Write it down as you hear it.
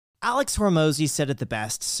Alex Hormozi said it the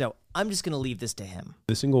best, so I'm just going to leave this to him.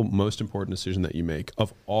 The single most important decision that you make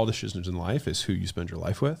of all decisions in life is who you spend your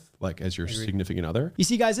life with, like as your significant other. You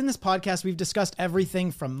see, guys, in this podcast, we've discussed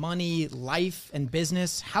everything from money, life, and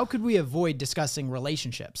business. How could we avoid discussing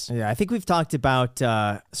relationships? Yeah, I think we've talked about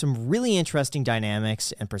some really interesting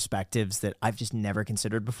dynamics and perspectives that I've just never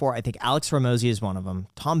considered before. I think Alex Hormozi is one of them.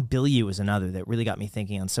 Tom Bilyeu is another that really got me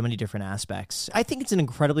thinking on so many different aspects. I think it's an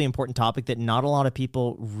incredibly important topic that not a lot of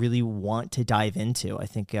people really want to dive into. I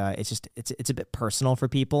think it's a bit personal for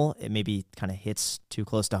people. It maybe kind of hits too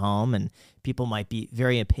close to home, and people might be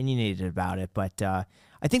very opinionated about it. But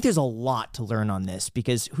I think there's a lot to learn on this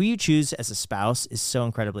because who you choose as a spouse is so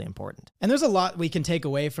incredibly important. And there's a lot we can take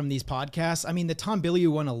away from these podcasts. I mean, the Tom Bilyeu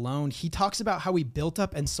one alone, he talks about how he built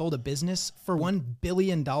up and sold a business for $1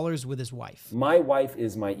 billion with his wife. My wife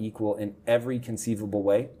is my equal in every conceivable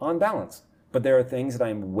way on balance. But there are things that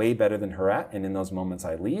I'm way better than her at, and in those moments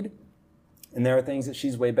I lead. And there are things that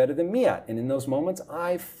she's way better than me at, and in those moments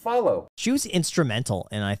I follow. She was instrumental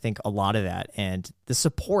in, I think, a lot of that, and the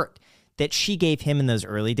support that she gave him in those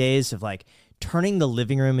early days of like turning the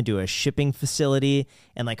living room into a shipping facility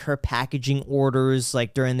and like her packaging orders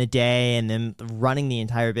like during the day and then running the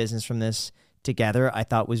entire business from this together, I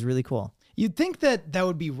thought was really cool. You'd think that that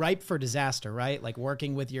would be ripe for disaster, right? Like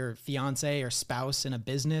working with your fiance or spouse in a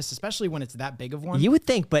business, especially when it's that big of one. You would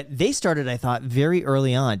think, but they started, I thought, very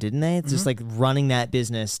early on, didn't they? It's just like running that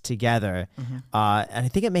business together. And I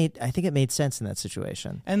think it made sense in that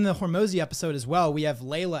situation. And the Hormozi episode as well, we have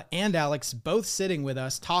Layla and Alex both sitting with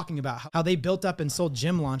us talking about how they built up and sold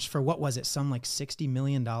Gym Launch for, what was it, some like $60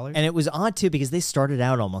 million? And it was odd too because they started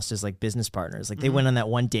out almost as like business partners. Like they went on that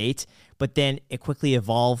one date, but then it quickly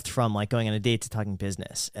evolved from like going on a date to talking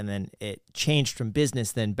business. And then it changed from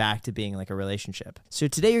business then back to being like a relationship. So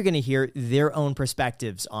today you're going to hear their own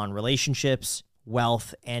perspectives on relationships,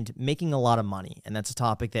 wealth, and making a lot of money. And that's a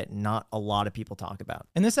topic that not a lot of people talk about.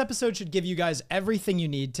 And this episode should give you guys everything you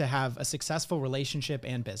need to have a successful relationship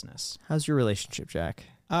and business. How's your relationship, Jack?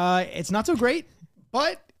 It's not so great,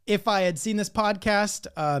 but if I had seen this podcast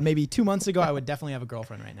maybe 2 months ago, I would definitely have a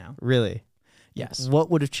girlfriend right now. Really? Yes.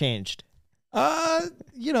 What would have changed?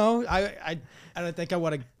 You know, I don't think I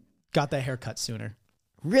would have got that haircut sooner.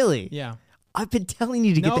 Really? Yeah. I've been telling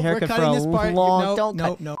you to get the haircut for a long.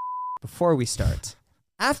 No. Before we start,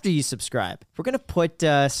 after you subscribe, we're gonna put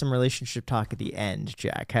some relationship talk at the end.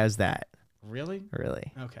 Jack, how's that? Really?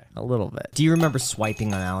 Really? Okay. A little bit. Do you remember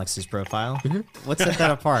swiping on Alex's profile? What set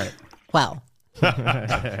that apart? Well,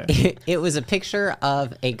 it was a picture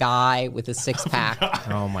of a guy with a six-pack.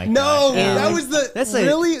 Oh my No, gosh. that was the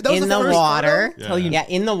that was in the first water. photo? Yeah,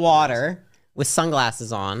 in the water with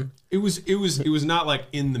sunglasses on. It was not like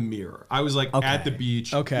in the mirror. I was like at the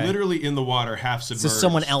beach, literally in the water, half submerged. So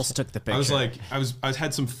someone else took the picture. I was like, I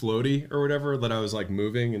had some floaty or whatever that I was like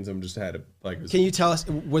moving, and someone just had it like. Can you tell us,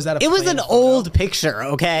 was that a It was an planned photo? old picture,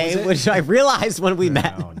 okay, which I realized when we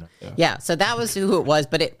met. No. Yeah, so that was who it was,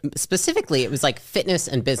 but it specifically it was like fitness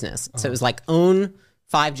and business. So it was like own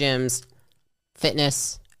 5 gyms,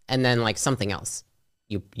 fitness, and then like something else.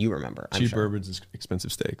 You remember? I'm cheap sure. bourbons and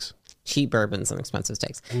expensive steaks. Cheap bourbons and expensive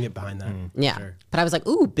steaks. I can get behind that. Yeah, Sure. but I was like,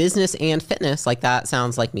 ooh, business and fitness, like that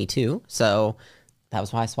sounds like me too. So that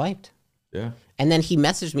was why I swiped. Yeah. And then he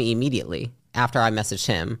messaged me immediately after I messaged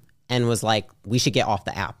him and was like, we should get off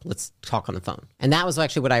the app. Let's talk on the phone. And that was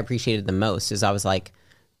actually what I appreciated the most is I was like,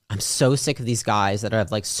 I'm so sick of these guys that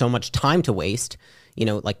have like so much time to waste, you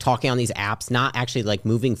know, like talking on these apps, not actually like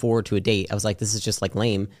moving forward to a date. I was like, this is just like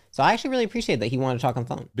lame. So I actually really appreciate that he wanted to talk on the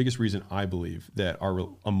phone. Biggest reason I believe that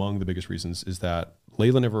among the biggest reasons is that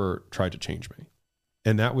Layla never tried to change me.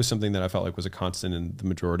 And that was something that I felt like was a constant in the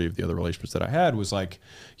majority of the other relationships that I had was like,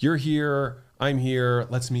 you're here, I'm here,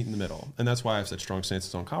 let's meet in the middle. And that's why I have such strong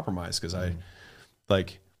stances on compromise because I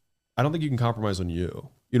don't think you can compromise on you.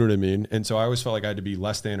 You know what I mean? And so I always felt like I had to be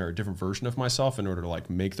less than or a different version of myself in order to like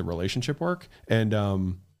make the relationship work. And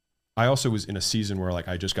I also was in a season where like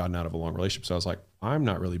I just gotten out of a long relationship. So I was like, I'm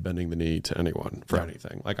not really bending the knee to anyone for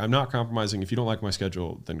anything. Like I'm not compromising. If you don't like my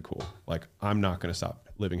schedule, then cool. Like I'm not going to stop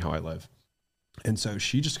living how I live. And so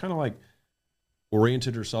she just kind of like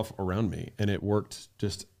oriented herself around me and it worked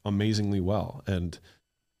just amazingly well. And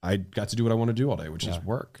I got to do what I want to do all day, which is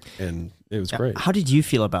work. And it was great. How did you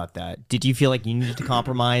feel about that? Did you feel like you needed to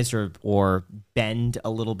compromise or bend a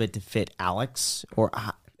little bit to fit Alex? Or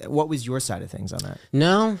what was your side of things on that?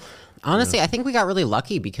 No, honestly, I think we got really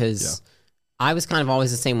lucky because I was kind of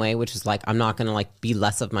always the same way, which is like, I'm not going to like be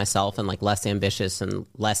less of myself and like less ambitious and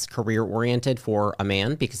less career oriented for a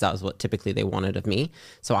man, because that was what typically they wanted of me.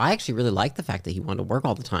 So I actually really liked the fact that he wanted to work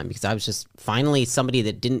all the time, because I was just finally somebody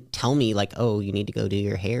that didn't tell me like, oh, you need to go do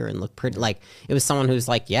your hair and look pretty. Like, it was someone who's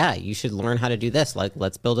like, yeah, you should learn how to do this. Like,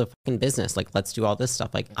 let's build a fucking business. Like, let's do all this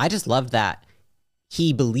stuff. Like, I just loved that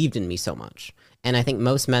he believed in me so much. And I think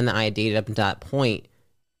most men that I had dated up until that point,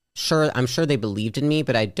 I'm sure they believed in me,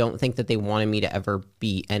 but I don't think that they wanted me to ever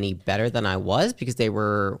be any better than I was, because they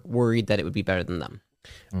were worried that it would be better than them.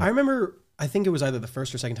 I remember, I think it was either the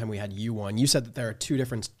first or second time we had you on, you said that there are two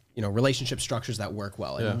different, relationship structures that work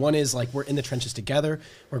well. And one is like, we're in the trenches together,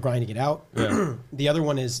 we're grinding it out. Yeah. The other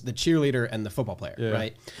one is the cheerleader and the football player,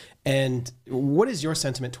 right? And what is your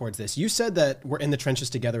sentiment towards this? You said that we're in the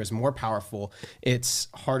trenches together is more powerful, it's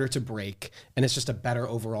harder to break, and it's just a better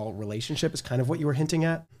overall relationship is kind of what you were hinting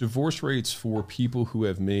at. Divorce rates for people who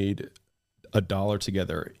have made $1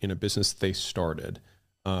 together in a business they started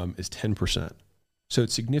is 10%. So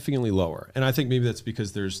it's significantly lower. And I think maybe that's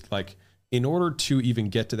because there's like, in order to even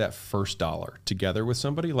get to that first dollar together with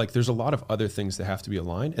somebody, like there's a lot of other things that have to be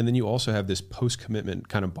aligned. And then you also have this post-commitment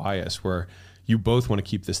kind of bias where you both want to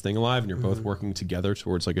keep this thing alive and you're both working together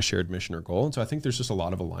towards like a shared mission or goal. And so I think there's just a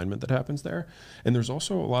lot of alignment that happens there. And there's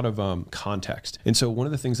also a lot of context. And so one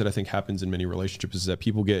of the things that I think happens in many relationships is that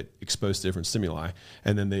people get exposed to different stimuli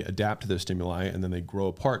and then they adapt to those stimuli and then they grow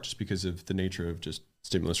apart just because of the nature of just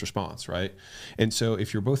stimulus response, right? And so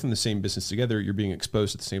if you're both in the same business together, you're being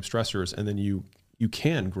exposed to the same stressors, and then you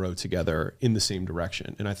can grow together in the same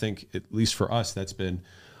direction. And I think, at least for us, that's been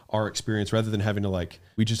our experience, rather than having to like,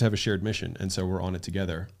 we just have a shared mission and so we're on it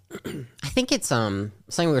together. I think it's something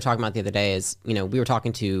we were talking about the other day is, we were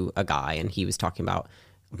talking to a guy and he was talking about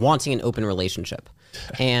wanting an open relationship.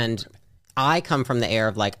 And I come from the air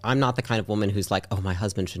of like, I'm not the kind of woman who's like, oh, my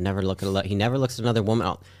husband should never look at he never looks at another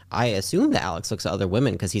woman. I assume that Alex looks at other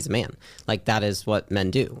women because he's a man. Like, that is what men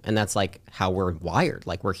do. And that's like how we're wired.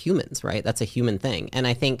 Like, we're humans, right? That's a human thing. And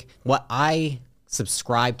I think what I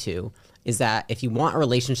subscribe to is that if you want a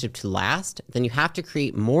relationship to last, then you have to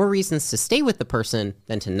create more reasons to stay with the person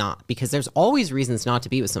than to not, because there's always reasons not to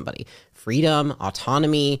be with somebody. Freedom,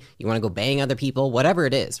 autonomy, you want to go bang other people, whatever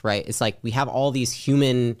it is, right? It's like we have all these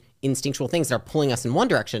human instinctual things that are pulling us in one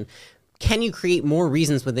direction. Can you create more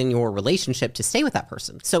reasons within your relationship to stay with that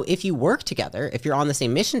person? So if you work together, if you're on the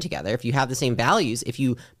same mission together, if you have the same values, if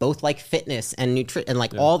you both like fitness and nutrition and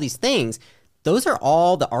like all these things, those are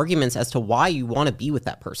all the arguments as to why you want to be with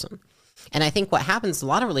that person. And I think what happens in a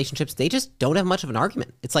lot of relationships, they just don't have much of an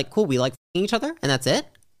argument. It's like, cool, we like each other and that's it.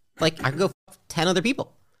 Like, I could go 10 other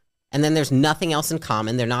people. And then there's nothing else in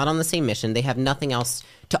common. They're not on the same mission. They have nothing else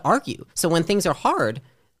to argue. So when things are hard,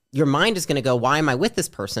 your mind is going to go, why am I with this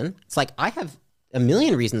person? It's like, I have a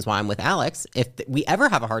million reasons why I'm with Alex. If we ever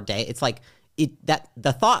have a hard day, it's like that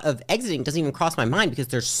the thought of exiting doesn't even cross my mind because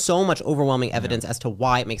there's so much overwhelming evidence as to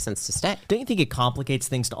why it makes sense to stay. Don't you think it complicates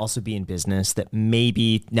things to also be in business, that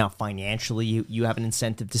maybe now financially you have an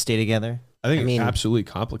incentive to stay together? I think it absolutely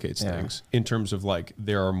complicates things in terms of like,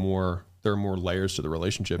 there are more layers to the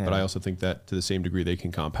relationship, but I also think that to the same degree they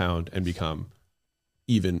can compound and become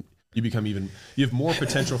even. You have more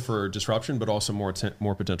potential for disruption, but also more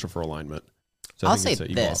potential for alignment. So I'll say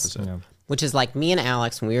this, which is like me and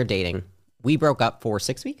Alex, when we were dating, we broke up for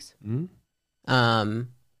 6 weeks. Mm-hmm.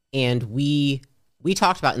 And we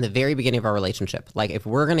talked about in the very beginning of our relationship, like, if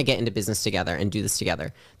we're going to get into business together and do this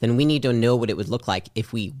together, then we need to know what it would look like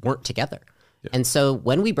if we weren't together. Yeah. And so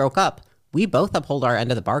when we broke up, we both uphold our end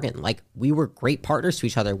of the bargain. Like, we were great partners to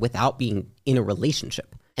each other without being in a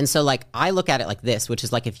relationship. And so like, I look at it like this, which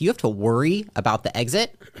is like, if you have to worry about the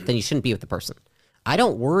exit, then you shouldn't be with the person. I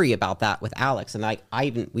don't worry about that with Alex. And like,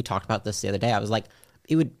 we talked about this the other day. I was like,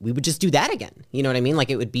 we would just do that again. You know what I mean? Like,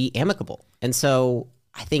 it would be amicable. And so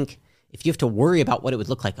I think if you have to worry about what it would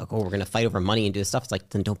look like, oh, we're going to fight over money and do this stuff, it's like,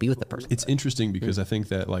 then don't be with the person. It's interesting because I think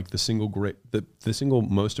that like the single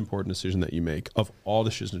most important decision that you make of all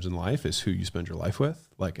decisions in life is who you spend your life with,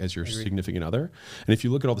 like as your significant other. And if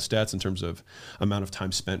you look at all the stats in terms of amount of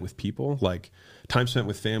time spent with people, like time spent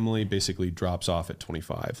with family basically drops off at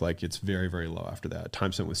 25. Like, it's very, very low after that.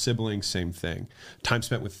 Time spent with siblings, same thing. Time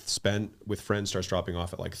spent with friends starts dropping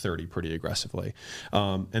off at like 30 pretty aggressively.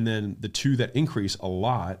 And then the two that increase a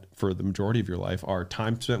lot for the majority of your life are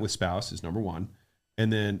time spent with spouse is number one.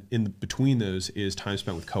 And then in between those is time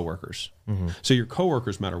spent with coworkers. Mm-hmm. So your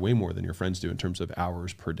coworkers matter way more than your friends do in terms of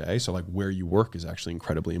hours per day. So like, where you work is actually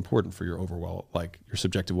incredibly important for your overall, like your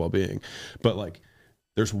subjective well-being. But like,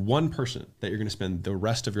 there's one person that you're going to spend the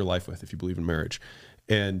rest of your life with if you believe in marriage.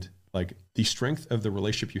 And like the strength of the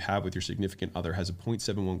relationship you have with your significant other has a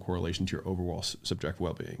 0.71 correlation to your overall subjective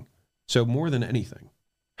well-being. So more than anything,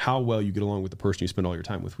 how well you get along with the person you spend all your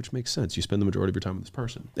time with, which makes sense. You spend the majority of your time with this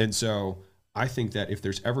person. And so I think that if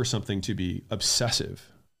there's ever something to be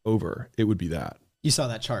obsessive over, it would be that. You saw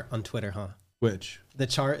that chart on Twitter, huh? Which? The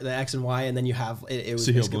chart, the X and Y, and then you have, it was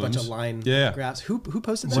Sea Hill basically a bunch of blooms. line Yeah. graphs. Who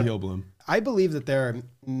posted that? Sea Hill bloom. I believe that there are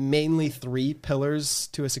mainly 3 pillars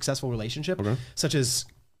to a successful relationship, such as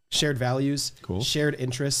shared values, Cool. shared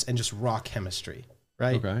interests, and just raw chemistry,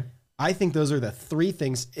 right? Okay. I think those are the 3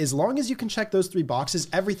 things. As long as you can check those 3 boxes,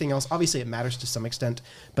 everything else, obviously it matters to some extent,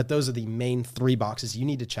 but those are the main 3 boxes you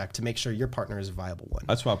need to check to make sure your partner is a viable one.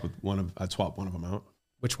 I'd swap one of them out.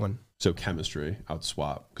 Which one? So chemistry, I would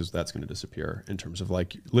swap, because that's going to disappear in terms of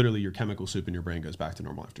like literally your chemical soup in your brain goes back to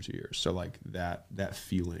normal after 2 years. So like that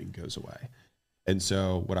feeling goes away. And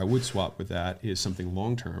so what I would swap with that is something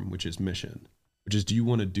long-term, which is mission, which is, do you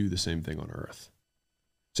want to do the same thing on Earth?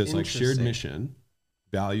 So it's like shared mission,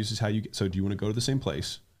 values is how you get, so do you want to go to the same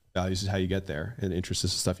place? Values is how you get there, and interest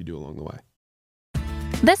is the stuff you do along the way.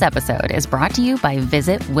 This episode is brought to you by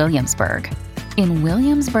Visit Williamsburg. In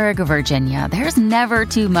Williamsburg, Virginia, there's never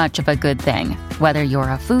too much of a good thing. Whether you're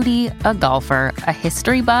a foodie, a golfer, a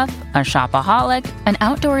history buff, a shopaholic, an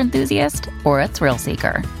outdoor enthusiast, or a thrill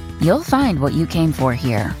seeker, you'll find what you came for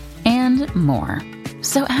here and more.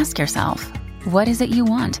 So ask yourself, what is it you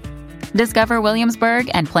want? Discover Williamsburg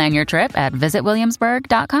and plan your trip at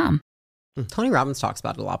visitwilliamsburg.com. Tony Robbins talks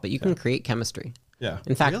about it a lot, but you can create chemistry. Yeah.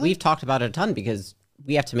 In fact, we've talked about it a ton because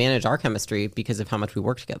we have to manage our chemistry because of how much we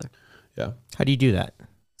work together. Yeah. How do you do that?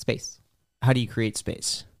 Space. How do you create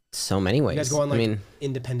space? So many ways. You guys go on like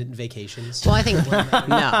independent vacations? Well, I think no.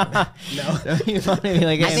 I think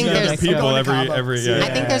there's people every I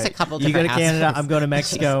think there's a couple You different go to Canada, aspects. I'm going to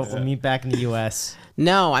Mexico. We'll meet back in the U.S.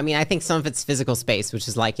 No, I mean, I think some of it's physical space, which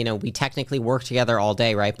is like, we technically work together all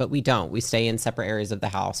day, right? But we don't. We stay in separate areas of the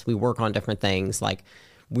house. We work on different things. Like,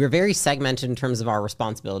 we're very segmented in terms of our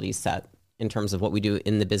responsibilities set, in terms of what we do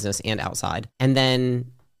in the business and outside. And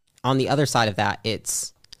then on the other side of that,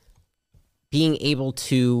 it's being able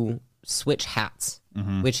to switch hats,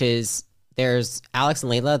 which is there's Alex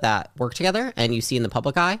and Layla that work together and you see in the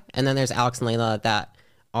public eye. And then there's Alex and Layla that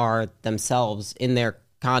are themselves in their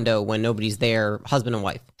condo when nobody's there, husband and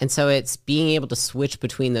wife. And so it's being able to switch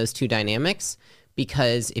between those 2 dynamics,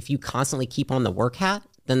 because if you constantly keep on the work hat,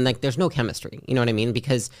 then like there's no chemistry. You know what I mean?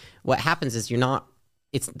 Because what happens is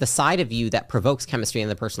it's the side of you that provokes chemistry in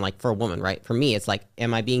the person. Like for a woman, right? For me, it's like,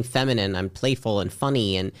 am I being feminine? I'm playful and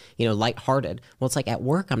funny and, lighthearted. Well, it's like at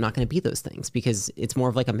work, I'm not going to be those things, because it's more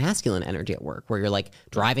of like a masculine energy at work where you're like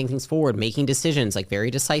driving things forward, making decisions, like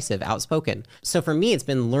very decisive, outspoken. So for me, it's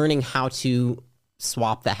been learning how to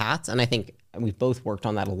swap the hats. And I think we've both worked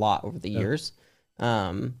on that a lot over the years.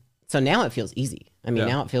 So now it feels easy. I mean,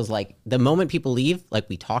 now it feels like the moment people leave, like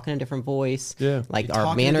we talk in a different voice. Yeah. Like Talk our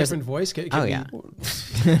in a manners. different voice? Oh, yeah.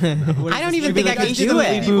 I don't even think I could do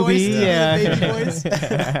it.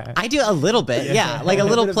 I do a little bit. Yeah. Like a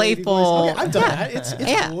little playful. Okay, I've done that. It's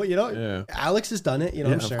Yeah. cool. Alex has done it.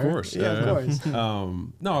 I'm sure. Of course. Yeah, of course.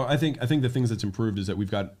 No, I think the things that's improved is that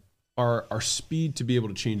we've got our speed to be able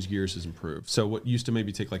to change gears has improved. So what used to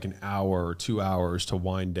maybe take like an hour or 2 hours to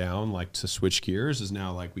wind down, like to switch gears, is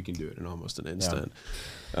now like we can do it in almost an instant.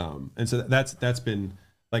 And so that's been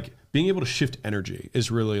like being able to shift energy is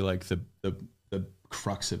really like the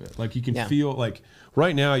crux of it. Like you can feel like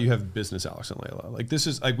right now you have business Alex and Layla. Like this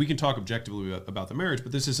is like, we can talk objectively about the marriage,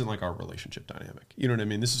 but this isn't like our relationship dynamic. You know what I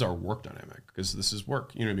mean? This is our work dynamic, because this is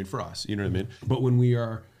work, you know what I mean? For us, you know what I mean? But when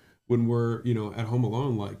we're, at home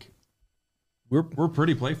alone, like we're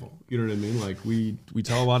pretty playful. You know what I mean? Like we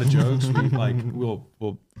tell a lot of jokes. We like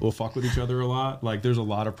we'll fuck with each other a lot. Like there's a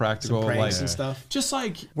lot of practical Some pranks like and stuff. Just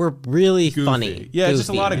like We're really goofy. funny. Yeah, it's just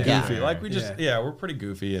a Goofy. lot of Yeah. goofy. Like we just we're pretty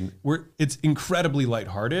goofy, and it's incredibly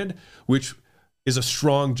lighthearted, which is a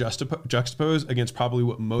strong juxtapose against probably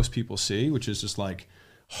what most people see, which is just like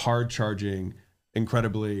hard charging,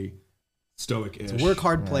 incredibly stoic-ish. Work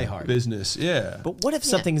hard, play hard. Business, yeah. But what if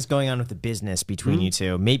something's going on with the business between you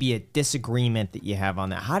two? Maybe a disagreement that you have on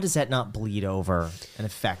that. How does that not bleed over and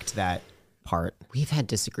affect that part? We've had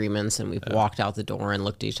disagreements and we've walked out the door and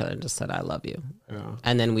looked at each other and just said, I love you. Yeah.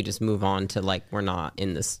 And then we just move on to like, we're not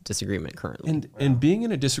in this disagreement currently. And being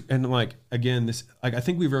in a and like, again, this, like, I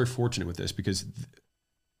think we're very fortunate with this because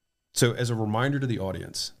so as a reminder to the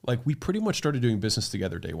audience, like we pretty much started doing business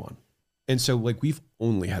together day one. And so like we've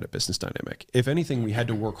only had a business dynamic. If anything, we had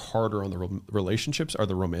to work harder on the relationships or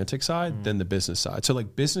the romantic side than the business side. So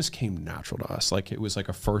like business came natural to us. Like it was like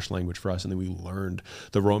a first language for us. And then we learned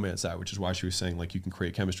the romance side, which is why she was saying like you can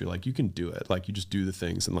create chemistry. Like you can do it. Like you just do the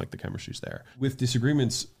things and like the chemistry's there. With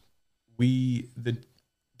disagreements,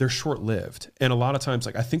 they're short-lived. And a lot of times,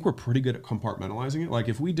 like I think we're pretty good at compartmentalizing it. Like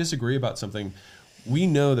if we disagree about something, we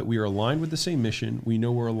know that we are aligned with the same mission. We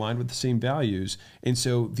know we're aligned with the same values. And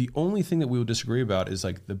so the only thing that we will disagree about is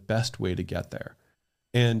like the best way to get there.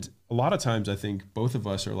 And a lot of times I think both of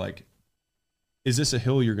us are like, is this a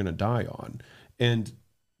hill you're going to die on? And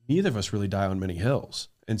neither of us really die on many hills.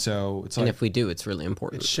 And so it's like, and if we do, it's really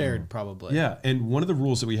important. It's shared probably. Yeah. And one of the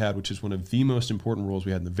rules that we had, which is one of the most important rules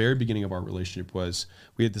we had in the very beginning of our relationship, was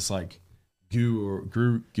we had this like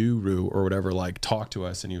guru or whatever, like talk to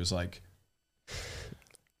us. And he was like,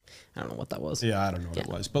 I don't know what that was. Yeah, I don't know what it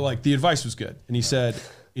was. But like the advice was good. And he said,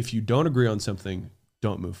 if you don't agree on something,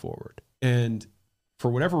 don't move forward. And for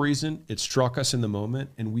whatever reason, it struck us in the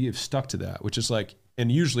moment and we have stuck to that, which is like, and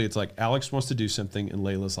usually it's like Alex wants to do something and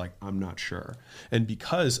Layla's like, I'm not sure. And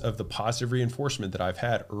because of the positive reinforcement that I've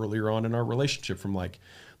had earlier on in our relationship from like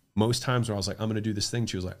most times where I was like, I'm going to do this thing.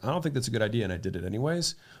 She was like, I don't think that's a good idea. And I did it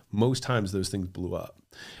anyways. Most times those things blew up.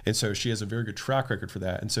 And so she has a very good track record for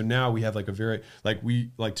that. And so now we have like a very, like,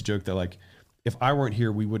 we like to joke that like, if I weren't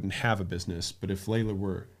here, we wouldn't have a business. But if Layla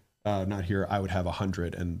were not here, I would have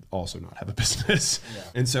 100 and also not have a business. Yeah.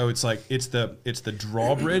 And so it's like, it's the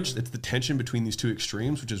drawbridge. It's the tension between these two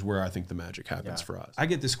extremes, which is where I think the magic happens for us. I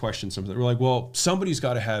get this question sometimes. We're like, well, somebody's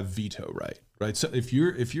got to have veto, right? So if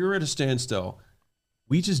you're at a standstill,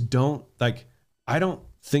 we just don't like, I don't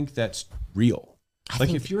think that's real.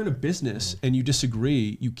 Like if you're in a business and you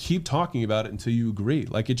disagree, you keep talking about it until you agree.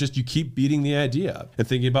 Like it just, you keep beating the idea and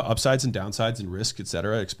thinking about upsides and downsides and risk, et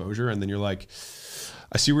cetera, exposure. And then you're like,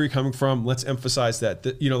 I see where you're coming from. Let's emphasize that,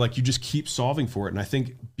 you know, like you just keep solving for it. And I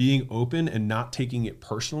think being open and not taking it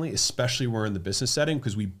personally, especially when we're in the business setting,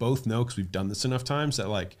 because we both know, because we've done this enough times, that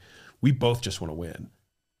like, we both just want to win.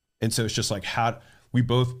 And so it's just like, we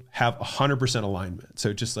both have 100% alignment.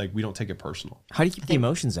 So just like, we don't take it personal. How do you keep the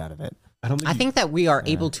emotions out of it? I think that we are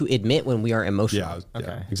able to admit when we are emotional.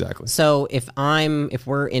 Yeah, exactly. So if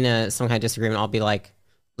we're in some kind of disagreement, I'll be like,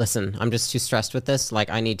 listen, I'm just too stressed with this. Like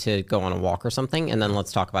I need to go on a walk or something and then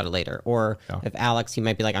let's talk about it later. Or if Alex, he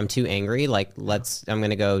might be like, I'm too angry. Like I'm going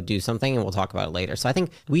to go do something and we'll talk about it later. So I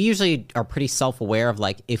think we usually are pretty self-aware of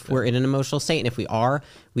like, if we're in an emotional state, and if we are,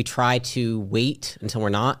 we try to wait until we're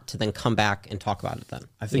not to then come back and talk about it then.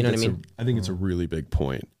 I think, you know what I mean? I think it's a really big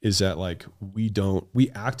point is that like, we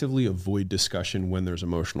actively avoid discussion when there's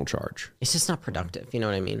emotional charge. It's just not productive. You know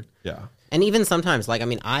what I mean? Yeah. And even sometimes, like, I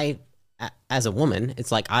mean, as a woman,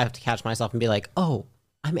 it's like I have to catch myself and be like, oh,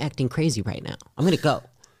 I'm acting crazy right now. I'm going to go.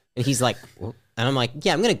 And he's like, well, and I'm like,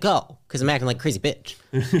 yeah, I'm going to go because I'm acting like a crazy bitch.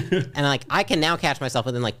 And like, I can now catch myself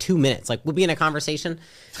within like 2 minutes. Like we'll be in a conversation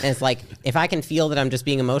and it's like, if I can feel that I'm just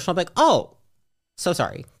being emotional, I'm like, oh, so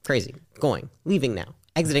sorry, crazy, leaving now,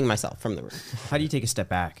 exiting myself from the room. How do you take a step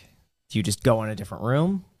back? Do you just go in a different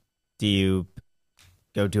room? Do you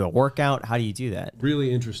go do a workout? How do you do that?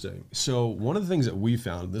 Really interesting. So one of the things that we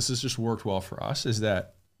found, this has just worked well for us, is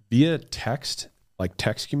that via text, like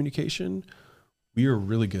text communication, we are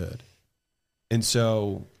really good. And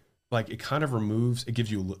so like it kind of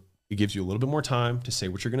gives you a little bit more time to say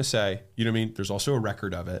what you're going to say. You know what I mean? There's also a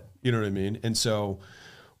record of it. You know what I mean? And so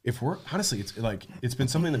if we're honestly, it's been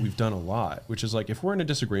something that we've done a lot, which is like, if we're in a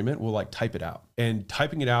disagreement, we'll like type it out, and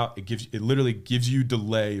typing it out, it literally gives you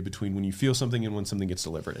delay between when you feel something and when something gets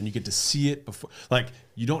delivered, and you get to see it before, like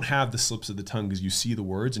you don't have the slips of the tongue because you see the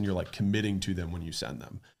words and you're like committing to them when you send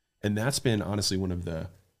them. And that's been honestly one of the, at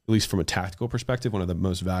least from a tactical perspective, one of the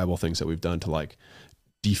most valuable things that we've done to like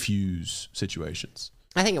diffuse situations.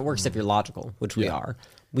 I think it works if you're logical, which we are.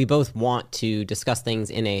 We both want to discuss things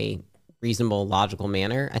in a reasonable, logical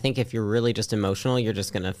manner. I think if you're really just emotional, you're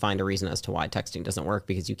just going to find a reason as to why texting doesn't work,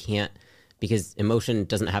 because emotion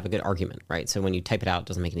doesn't have a good argument, right? So when you type it out, it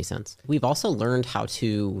doesn't make any sense. We've also learned how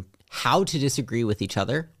to disagree with each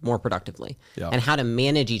other more productively and how to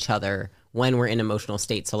manage each other when we're in emotional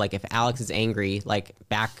states. So like if Alex is angry, like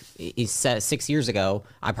he said 6 years ago,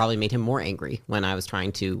 I probably made him more angry when I was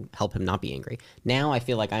trying to help him not be angry. Now I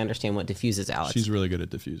feel like I understand what diffuses Alex. She's really good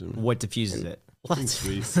at diffusing. What diffuses it? Being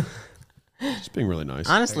sweet. Just being really nice.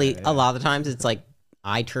 Honestly, a lot of the times it's like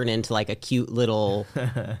I turn into like a cute little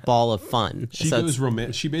ball of fun.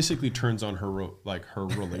 She basically turns on her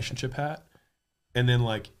relationship hat, and then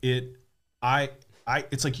like it's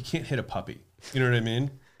like you can't hit a puppy. You know what I mean?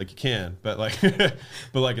 Like you can, but like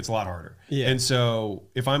it's a lot harder. Yeah. And so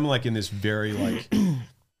if I'm like in this very like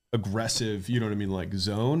aggressive, you know what I mean, like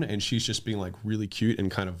zone, and she's just being like really cute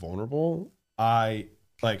and kind of vulnerable, I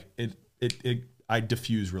like it. I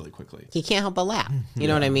diffuse really quickly. He can't help but laugh. You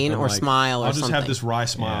know what I mean? Or like, smile or I'll just something. have this wry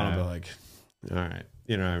smile and I'll be like, all right,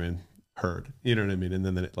 you know what I mean? Heard. You know what I mean? And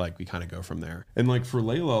then it, like we kind of go from there. And like for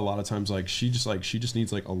Layla, a lot of times like she just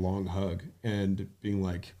needs like a long hug and being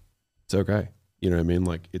like, it's okay. You know what I mean?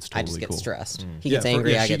 Like it's totally cool. I just get stressed. He gets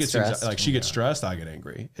angry, I get stressed. Like she gets stressed, I get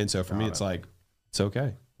angry. And so for me, it's like, it's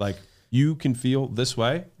okay. Like you can feel this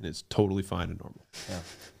way and it's totally fine and normal. Yeah.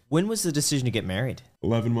 When was the decision to get married?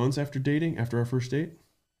 11 months after dating, after our first date.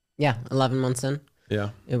 Yeah, 11 months in. Yeah.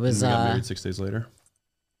 It was. And we got married 6 days later.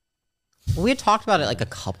 We had talked about it like a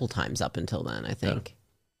couple times up until then, I think. Yeah.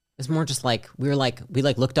 It's more just like, we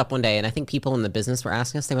looked up one day and I think people in the business were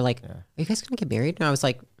asking us, they were like, are you guys going to get married? And I was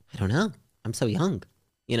like, I don't know. I'm so young,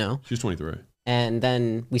 you know? She was 23. And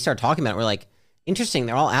then we started talking about it. We're like, interesting.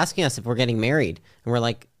 They're all asking us if we're getting married. And we're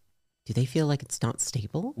like, do they feel like it's not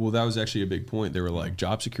stable? Well, that was actually a big point. They were like,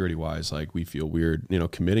 job security wise, like we feel weird, you know,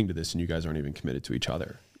 committing to this and you guys aren't even committed to each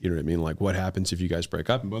other. You know what I mean? Like what happens if you guys break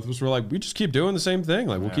up? And both of us were like, we just keep doing the same thing.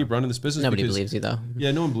 Like we'll keep running this business. Nobody believes you though. Yeah,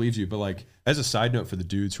 no one believes you. But like as a side note for the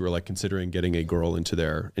dudes who are like considering getting a girl into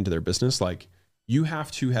their business, like you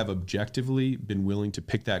have to have objectively been willing to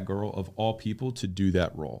pick that girl of all people to do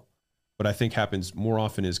that role. What I think happens more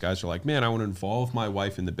often is guys are like, man, I want to involve my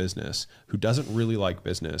wife in the business who doesn't really like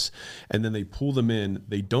business. And then they pull them in.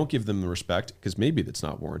 They don't give them the respect because maybe that's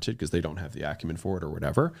not warranted because they don't have the acumen for it or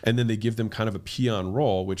whatever. And then they give them kind of a peon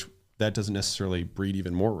role, which that doesn't necessarily breed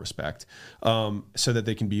even more respect, so that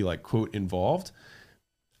they can be like, quote, involved.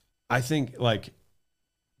 I think like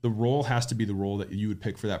the role has to be the role that you would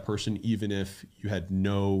pick for that person, even if you had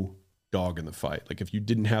no dog in the fight. Like if you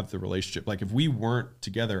didn't have the relationship, like if we weren't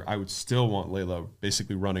together, I would still want Layla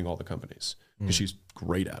basically running all the companies because she's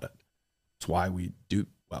great at it. It's why we do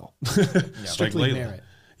well. Strictly like merit.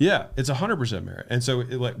 Yeah, it's 100% merit. And so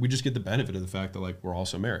like we just get the benefit of the fact that like we're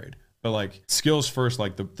also married. But like skills first,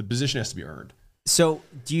 like the position has to be earned. So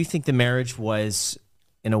do you think the marriage was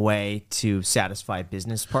in a way to satisfy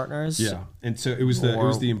business partners? Yeah. And so it was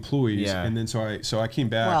the employees. Yeah. And then so I came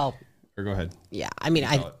back. Well, or go ahead. Yeah. I mean,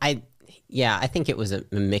 I think it was a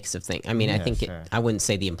mix of things. I mean, I think I wouldn't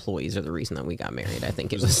say the employees are the reason that we got married. I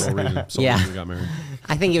think it was the sole reason we got married.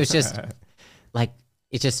 I think it was just like,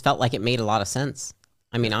 it just felt like it made a lot of sense.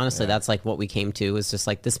 I mean, honestly, that's like what we came to is just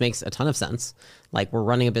like, this makes a ton of sense. Like we're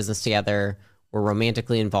running a business together. We're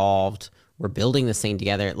romantically involved. We're building this thing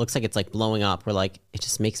together. It looks like it's like blowing up. We're like, it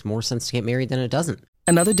just makes more sense to get married than it doesn't.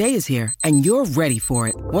 Another day is here and you're ready for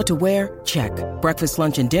it. What to wear? Check. Breakfast,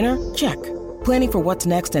 lunch, and dinner? Check. Planning for what's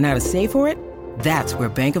next and how to save for it? That's where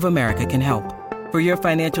Bank of America can help. For your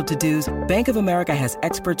financial to-dos, Bank of America has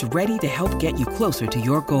experts ready to help get you closer to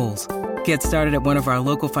your goals. Get started at one of our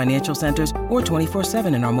local financial centers or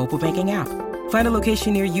 24/7 in our mobile banking app. Find a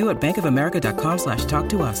location near you at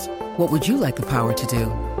bankofamerica.com/talktous. What would you like the power to do?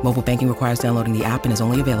 Mobile banking requires downloading the app and is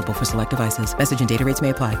only available for select devices. Message and data rates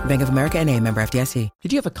may apply. Bank of America N.A., member FDIC.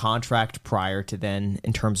 Did you have a contract prior to then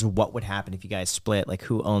in terms of what would happen if you guys split, like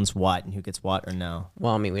who owns what and who gets what or no?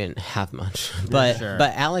 Well, I mean, we didn't have much, but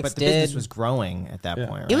Alex but the business was growing at that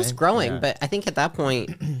point, right? It was growing, but I think at that point,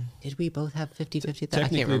 did we both have 50-50?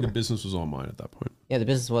 Technically, the business was all mine at that point. Yeah, the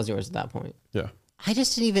business was yours at that point. Yeah. I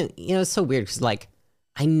just didn't even, it's so weird because like,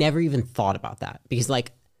 I never even thought about that because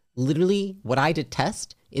like, literally what I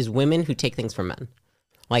detest is women who take things from men.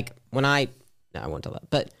 Like when I won't tell that,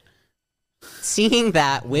 but seeing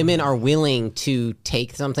that women are willing to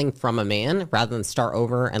take something from a man rather than start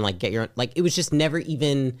over and like get your, like, it was just never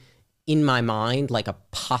even in my mind, like a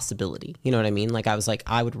possibility. You know what I mean? Like I was like,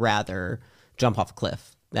 I would rather jump off a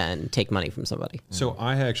cliff than take money from somebody. So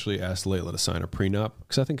I actually asked Layla to sign a prenup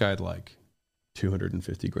because I think I had like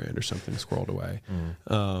 250 grand or something squirreled away.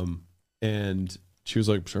 And she was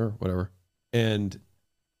like, sure, whatever. And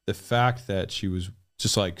the fact that she was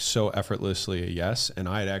just like so effortlessly a yes, and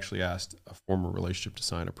I had actually asked a former relationship to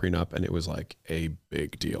sign a prenup, and it was like a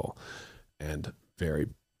big deal and very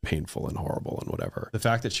painful and horrible and whatever. The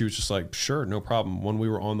fact that she was just like, sure, no problem. When we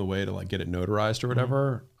were on the way to like get it notarized or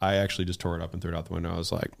whatever, I actually just tore it up and threw it out the window. I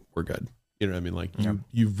was like, we're good. You know what I mean? Like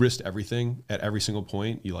you've risked everything at every single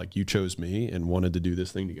point. You chose me and wanted to do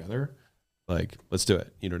this thing together. Like, let's do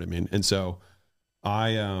it. You know what I mean? And so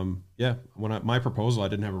my proposal, I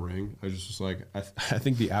didn't have a ring. I was just like, I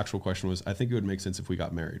think the actual question was, I think it would make sense if we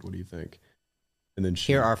got married. What do you think? And then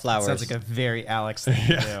here are flowers. Sounds like a very Alex thing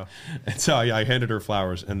to do. And so I handed her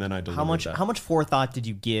flowers, and then I delivered that. How much forethought did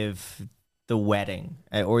you give the wedding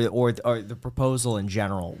or the proposal in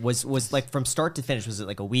general? Was like from start to finish? Was it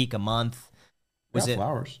like a week, a month? Was it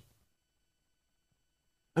flowers?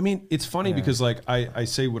 I mean, it's funny because like I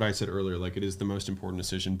say what I said earlier, like it is the most important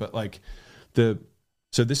decision, but like so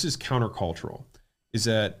this is countercultural, is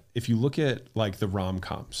that if you look at like the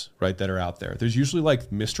rom-coms, right, that are out there, there's usually like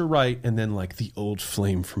Mr. Right and then like the old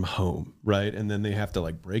flame from home, right? And then they have to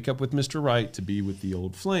like break up with Mr. Right to be with the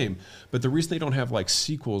old flame. But the reason they don't have like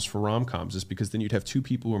sequels for rom-coms is because then you'd have two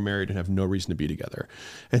people who are married and have no reason to be together.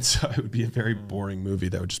 And so it would be a very boring movie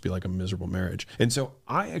that would just be like a miserable marriage. And so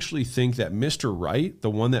I actually think that Mr. Right, the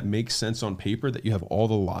one that makes sense on paper, that you have all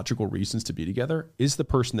the logical reasons to be together, is the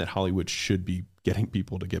person that Hollywood should be getting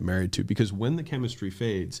people to get married to. Because when the chemistry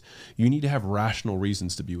fades, you need to have rational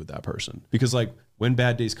reasons to be with that person. Because like when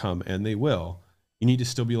bad days come, and they will, you need to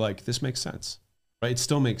still be like, this makes sense, right? It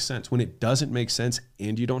still makes sense. When it doesn't make sense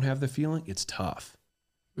and you don't have the feeling, it's tough,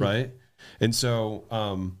 right? And so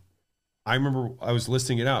I remember I was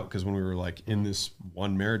listing it out because when we were like in this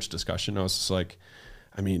one marriage discussion, I was just like,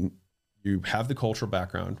 I mean, you have the cultural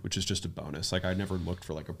background, which is just a bonus. Like I never looked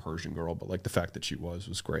for like a Persian girl, but like the fact that she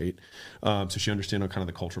was great. So she understood kind of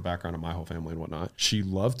the cultural background of my whole family and whatnot. She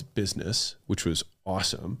loved business, which was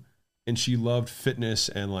awesome. And she loved fitness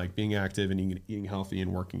and like being active and eating healthy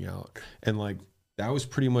and working out. And like, that was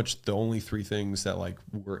pretty much the only three things that like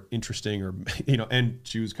were interesting or, you know, and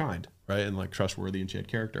she was kind, right? And like trustworthy, and she had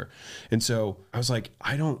character. And so I was like,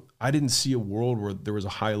 I didn't see a world where there was a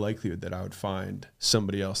high likelihood that I would find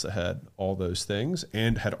somebody else that had all those things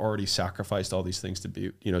and had already sacrificed all these things to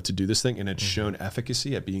be, you know, to do this thing and had shown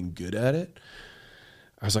efficacy at being good at it.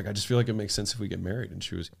 I was like, I just feel like it makes sense if we get married. And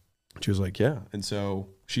she was like, yeah. And so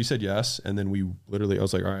she said yes. And then I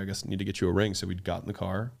was like, all right, I guess I need to get you a ring. So we got in the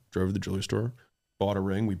car, drove to the jewelry store, bought a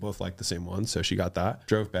ring. We both liked the same one. So she got that,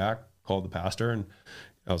 drove back, called the pastor. And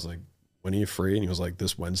I was like, when are you free? And he was like,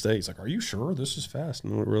 this Wednesday. He's like, are you sure? This is fast.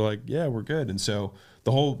 And we're like, yeah, we're good. And so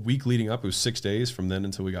the whole week leading up, it was 6 days from then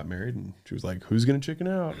until we got married. And she was like, who's going to chicken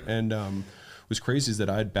out? And what's crazy is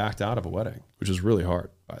that I had backed out of a wedding, which was really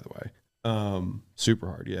hard, by the way. Super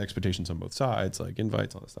hard. Yeah, expectations on both sides, like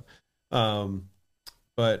invites, all that stuff.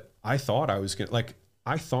 But I thought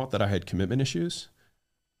I thought that I had commitment issues.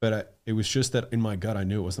 But it was just that in my gut, I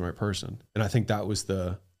knew it wasn't the right person. And I think that was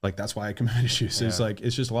that's why I commitment issues. Yeah.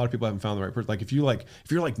 It's just a lot of people haven't found the right person. Like if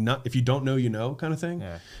you don't know, you know, kind of thing.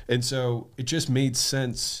 Yeah. And so it just made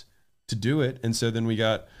sense to do it. And so then we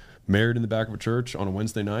got married in the back of a church on a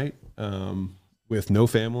Wednesday night, with no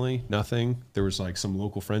family, nothing. There was like some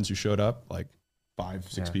local friends who showed up, like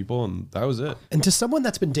 5-6 people, and that was it. And to someone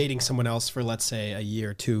that's been dating someone else for, let's say, a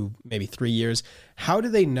year, 2, maybe 3 years, how do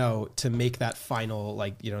they know to make that final,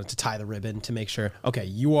 like, you know, to tie the ribbon, to make sure, okay,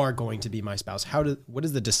 you are going to be my spouse? What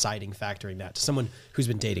is the deciding factor in that to someone who's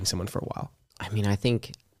been dating someone for a while? I mean, I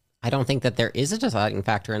don't think that there is a deciding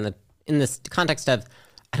factor in this context of,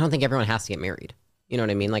 I don't think everyone has to get married. You know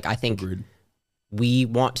what I mean? Like, I think Agreed. We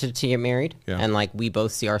want to get married, and like we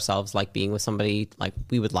both see ourselves like being with somebody, like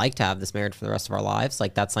we would like to have this marriage for the rest of our lives.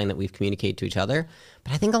 Like that's something that we've communicated to each other.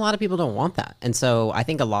 But I think a lot of people don't want that. And so I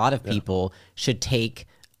think a lot of people should take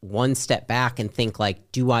one step back and think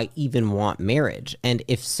like, do I even want marriage? And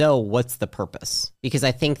if so, what's the purpose? Because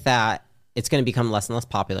I think that it's going to become less and less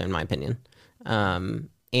popular, in my opinion.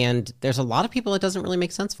 And there's a lot of people it doesn't really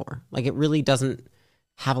make sense for. Like it really doesn't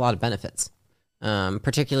have a lot of benefits.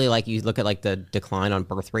 Particularly like you look at like the decline on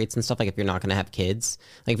birth rates and stuff, like if you're not going to have kids,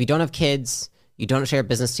 like if you don't have kids, you don't share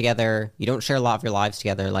business together, you don't share a lot of your lives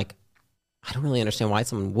together. Like, I don't really understand why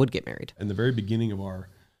someone would get married. In the very beginning of our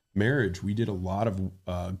marriage, we did a lot of,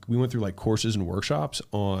 we went through like courses and workshops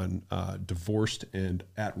on divorced and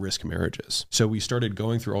at-risk marriages. So we started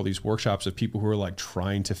going through all these workshops of people who are like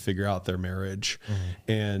trying to figure out their marriage.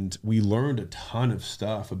 And we learned a ton of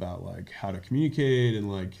stuff about like how to communicate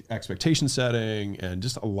and like expectation setting and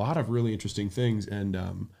just a lot of really interesting things. And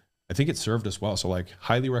I think it served us well. So like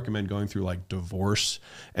highly recommend going through like divorce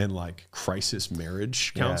and like crisis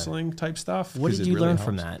marriage counseling type stuff. What did you learn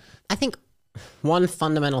from that? I think one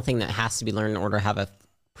fundamental thing that has to be learned in order to have a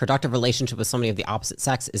productive relationship with somebody of the opposite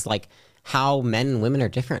sex is like how men and women are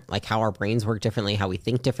different, like how our brains work differently, how we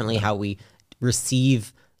think differently, how we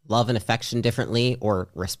receive love and affection differently or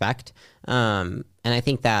respect. And I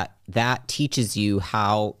think that teaches you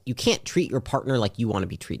how you can't treat your partner like you want to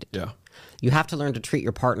be treated. Yeah. You have to learn to treat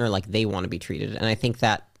your partner like they want to be treated. And I think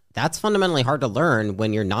that that's fundamentally hard to learn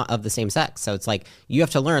when you're not of the same sex. So it's like, you have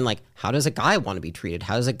to learn, like, how does a guy want to be treated?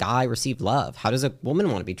 How does a guy receive love? How does a woman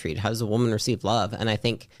want to be treated? How does a woman receive love? And I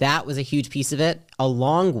think that was a huge piece of it,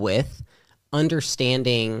 along with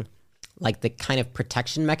understanding like the kind of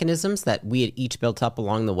protection mechanisms that we had each built up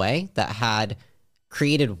along the way that had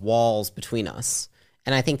created walls between us.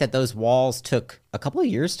 And I think that those walls took a couple of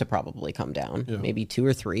years to probably come down, maybe 2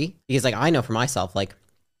 or 3. Because like, I know for myself, like,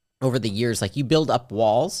 over the years, like you build up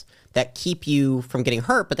walls that keep you from getting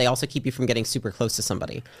hurt, but they also keep you from getting super close to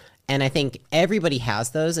somebody. And I think everybody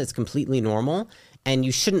has those. It's completely normal. And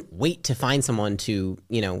you shouldn't wait to find someone to,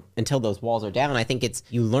 until those walls are down. I think it's,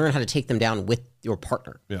 you learn how to take them down with your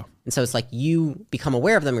partner. Yeah. And so it's like you become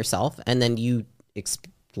aware of them yourself, and then you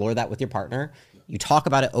explore that with your partner. You talk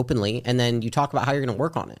about it openly, and then you talk about how you're going to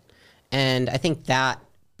work on it. And I think that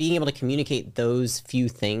being able to communicate those few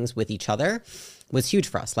things with each other was huge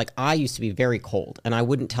for us. Like, I used to be very cold, and I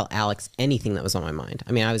wouldn't tell Alex anything that was on my mind.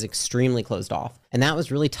 I mean, I was extremely closed off, and that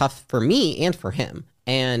was really tough for me and for him.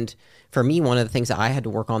 And for me, one of the things that I had to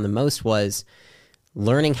work on the most was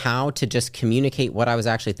learning how to just communicate what I was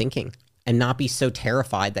actually thinking and not be so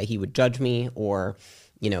terrified that he would judge me or,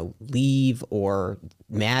 leave or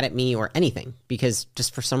mad at me or anything. Because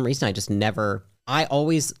just for some reason, I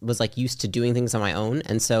always was like used to doing things on my own.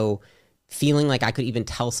 And so feeling like I could even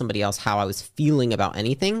tell somebody else how I was feeling about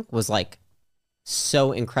anything was like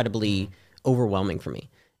so incredibly overwhelming for me.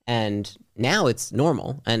 And now it's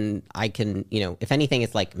normal. And I can, if anything,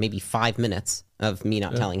 it's like maybe 5 minutes of me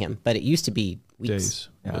not telling him, but it used to be weeks.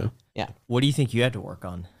 Days. Yeah. What do you think you had to work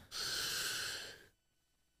on?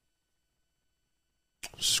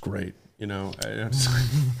 It's great. Nothing.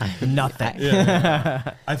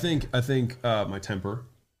 I think my temper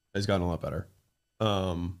has gotten a lot better.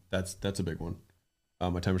 That's a big one.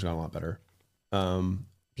 My temper's gotten a lot better.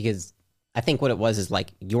 Because I think what it was is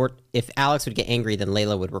like if Alex would get angry, then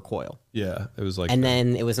Layla would recoil. Yeah, it was like, and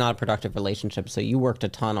then it was not a productive relationship. So you worked a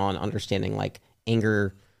ton on understanding like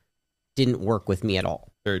anger didn't work with me at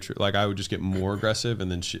all. Very true. Like I would just get more aggressive,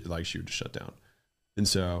 and then she would just shut down. And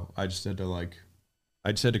so I just had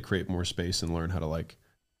to create more space and learn how to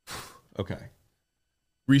okay,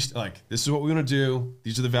 this is what we want to do.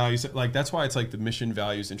 These are the values. That's why it's like the mission,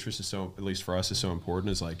 values, interest is so, at least for us, is so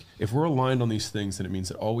important. Is like, if we're aligned on these things, then it means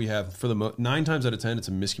that all we have for 9 times out of 10, it's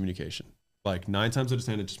a miscommunication. Like 9 times out of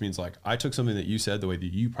 10, it just means like, I took something that you said the way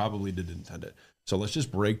that you probably didn't intend it. So let's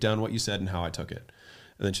just break down what you said and how I took it.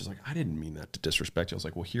 And then she's like, I didn't mean that to disrespect you. I was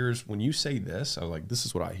like, well, when you say this, I was like, this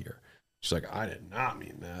is what I hear. She's like, I did not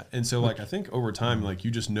mean that. And so I think over time,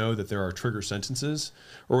 you just know that there are trigger sentences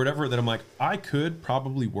or whatever that I'm like, I could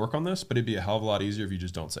probably work on this, but it'd be a hell of a lot easier if you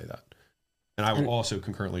just don't say that. And I will also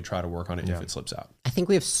concurrently try to work on it if it slips out. I think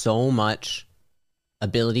we have so much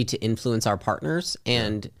ability to influence our partners,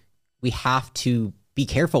 and we have to be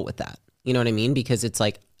careful with that. You know what I mean? Because it's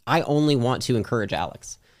like, I only want to encourage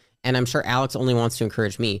Alex. And I'm sure Alex only wants to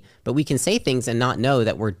encourage me, but we can say things and not know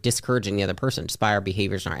that we're discouraging the other person just by our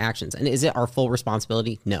behaviors and our actions. And is it our full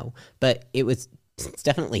responsibility? No, but it's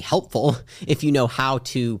definitely helpful if you know how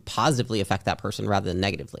to positively affect that person rather than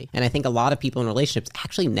negatively. And I think a lot of people in relationships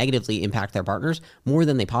actually negatively impact their partners more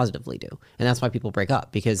than they positively do. And that's why people break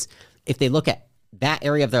up, because if they look at that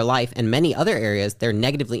area of their life and many other areas, they're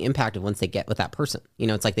negatively impacted once they get with that person.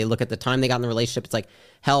 It's like they look at the time they got in the relationship, it's like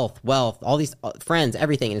health, wealth, all these friends,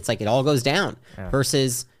 everything. And it's like, it all goes down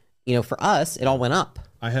versus, for us, it all went up.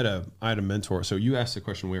 I had a mentor. So you asked the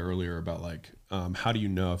question way earlier about how do you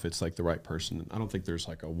know if it's the right person? I don't think there's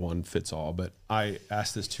a one fits all, but I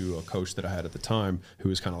asked this to a coach that I had at the time who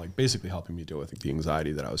was kind of basically helping me deal with the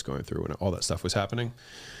anxiety that I was going through when all that stuff was happening.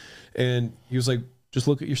 And he was like, just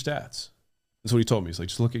look at your stats. That's what he told me. He's like,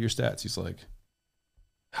 just look at your stats. He's like,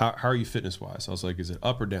 how are you fitness wise? I was like, is it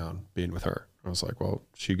up or down being with her? I was like, well,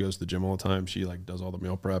 she goes to the gym all the time. She does all the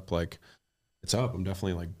meal prep. It's up. I'm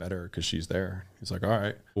definitely better because she's there. He's like, all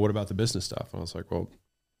right, well, what about the business stuff? And I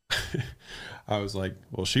was like,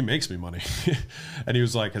 well, she makes me money. And he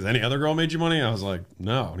was like, has any other girl made you money? And I was like,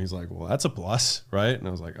 no. And he's like, well, that's a plus, right? And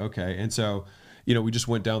I was like, okay. And so, we just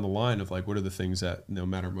went down the line of what are the things that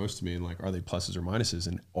matter most to me, and are they pluses or minuses?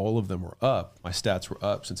 And all of them were up. My stats were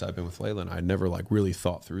up since I've been with Layla, and I never really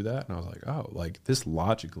thought through that. And I was like, oh, this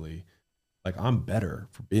logically, I'm better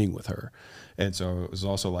for being with her. And so it was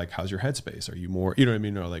also how's your headspace? Are you more, you know what I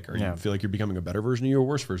mean? Or you feel like you're becoming a better version of you or a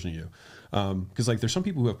worse version of you? Because there's some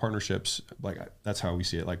people who have partnerships, that's how we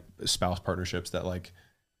see it, spouse partnerships that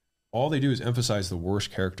all they do is emphasize the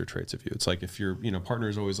worst character traits of you. It's if your partner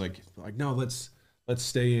is always no, let's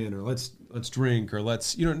stay in, or let's drink, or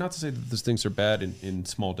let's not to say that those things are bad in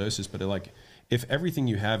small doses, but if everything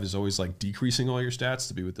you have is always decreasing all your stats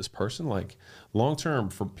to be with this person, long term,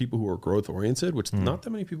 for people who are growth oriented, which not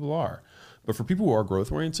that many people are, but for people who are growth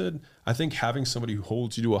oriented, I think having somebody who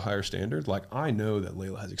holds you to a higher standard, I know that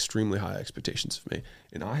Layla has extremely high expectations of me,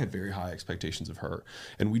 and I have very high expectations of her,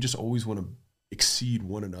 and we just always want to exceed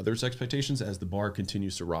one another's expectations as the bar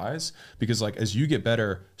continues to rise, because as you get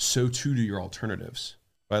better, so too do your alternatives,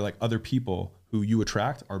 right? Other people who you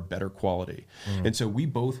attract are better quality. And so we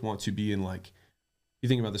both want to be in you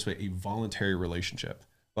think about it this way, a voluntary relationship.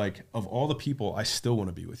 Like, of all the people, I still want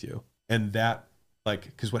to be with you. And that, like,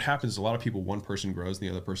 because what happens is a lot of people, one person grows and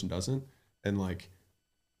the other person doesn't. And like,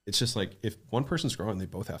 it's just like, if one person's growing, they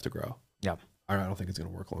both have to grow. Yeah. I don't think it's going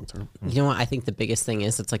to work long term. You know what? I think the biggest thing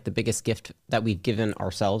is, it's like the biggest gift that we've given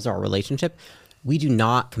ourselves, our relationship. We do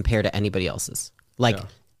not compare to anybody else's. Like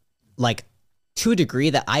to a degree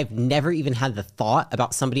that I've never even had the thought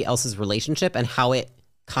about somebody else's relationship and how it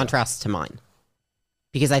contrasts to mine.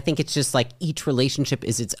 Because I think it's just like each relationship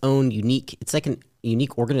is its own unique, it's like a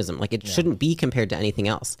unique organism. Like it shouldn't be compared to anything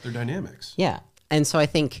else. They're dynamics. Yeah. And so I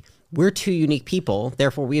think we're two unique people,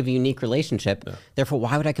 therefore we have a unique relationship. Yeah. Therefore,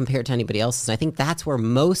 why would I compare it to anybody else's? And I think that's where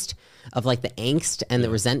most of like the angst and the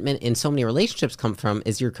resentment in so many relationships come from,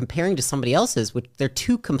 is you're comparing to somebody else's, which they're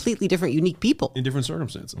two completely different, unique people. In different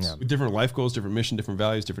circumstances. With different life goals, different mission, different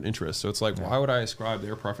values, different interests. So it's like, why would I ascribe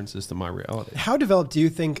their preferences to my reality? How developed do you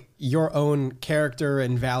think your own character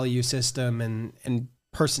and value system and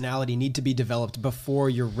personality need to be developed before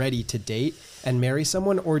you're ready to date and marry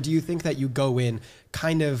someone? Or do you think that you go in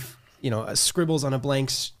kind of, scribbles on a blank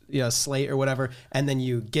slate or whatever, and then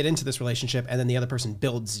you get into this relationship and then the other person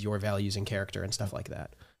builds your values and character and stuff like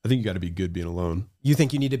that? I think you got to be good being alone. You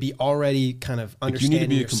think you need to be already kind of understanding you need to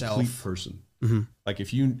be yourself. a complete person. Mm-hmm. Like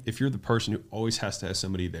if you're the person who always has to have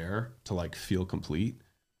somebody there to like feel complete,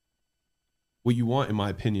 what you want, in my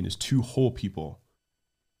opinion, is two whole people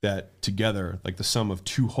that together, like the sum of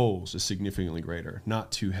two wholes is significantly greater,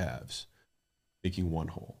 not two halves making one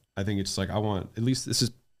whole. I think it's like, I want, at least this is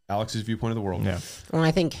Alex's viewpoint of the world. Yeah. Well,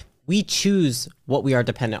 I think we choose what we are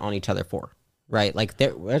dependent on each other for, right? Like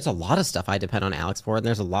there's a lot of stuff I depend on Alex for, and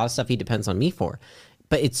there's a lot of stuff he depends on me for,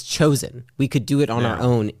 but it's chosen. We could do it on our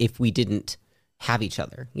own if we didn't have each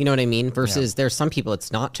other. You know what I mean? Versus there's some people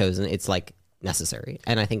it's not chosen. It's like necessary.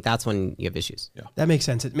 And I think that's when you have issues. Yeah. That makes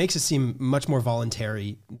sense. It makes it seem much more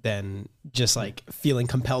voluntary than just like feeling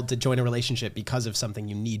compelled to join a relationship because of something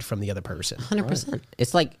you need from the other person. 100%. Right.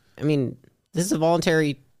 It's like, I mean, this is a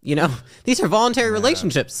voluntary, these are voluntary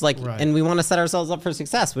relationships. Like, and we want to set ourselves up for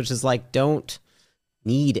success, which is like, don't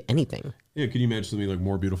need anything. Yeah. Could you imagine something like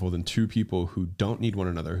more beautiful than two people who don't need one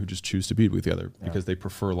another, who just choose to be with the other because they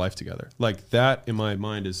prefer life together? Like that in my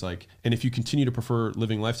mind is like, and if you continue to prefer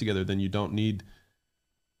living life together, then you don't need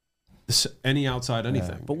any outside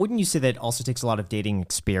anything. But wouldn't you say that it also takes a lot of dating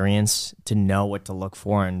experience to know what to look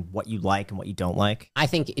for and what you like and what you don't like? I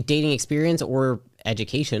think dating experience or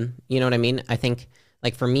education, you know what I mean? I think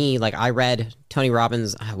like for me, like I read Tony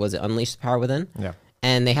Robbins, was it Unleash the Power Within? Yeah.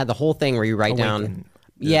 And they had the whole thing where you write down.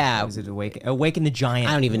 Yeah. Was it Awaken the Giant?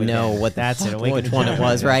 I don't even know what that's it. Which one it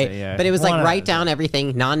was, right? But it was like write down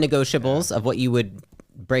everything, non-negotiables of what you would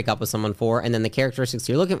break up with someone for, and then the characteristics.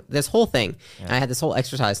 You're looking at this whole thing. Yeah. And I had this whole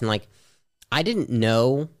exercise, and like I didn't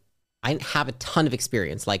have a ton of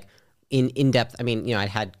experience, like in depth. I mean, I'd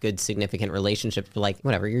had good significant relationships, but like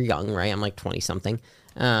whatever, you're young, right? I'm like 20 something.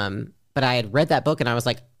 But I had read that book and I was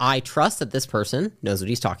like, I trust that this person knows what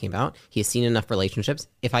he's talking about. He has seen enough relationships.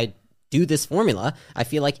 If I do this formula, I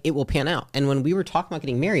feel like it will pan out. And when we were talking about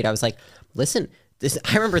getting married, I was like, listen,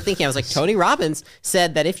 I remember thinking, I was like, Tony Robbins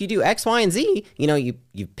said that if you do X, Y, and Z,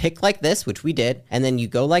 you pick like this, which we did, and then you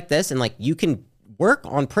go like this, and like you can work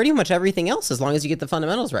on pretty much everything else as long as you get the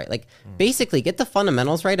fundamentals right. Like basically get the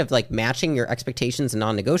fundamentals right of like matching your expectations and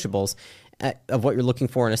non-negotiables of what you're looking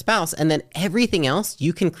for in a spouse, and then everything else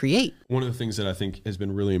you can create. One of the things that I think has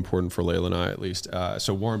been really important for Layla and I, at least,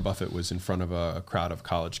 so Warren Buffett was in front of a crowd of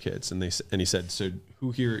college kids, and he said, so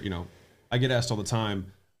who here, I get asked all the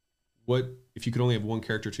time, what if you could only have one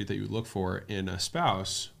character trait that you would look for in a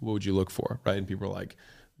spouse, what would you look for, right? And people are like,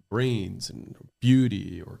 brains and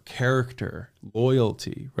beauty or character,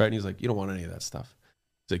 loyalty, right? And he's like, you don't want any of that stuff.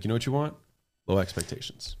 He's like, you know what you want? Low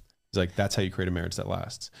expectations. He's like, that's how you create a marriage that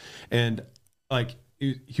lasts. And like,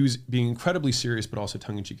 he was being incredibly serious, but also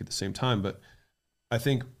tongue-in-cheek at the same time. But I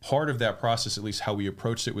think part of that process, at least how we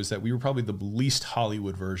approached it, was that we were probably the least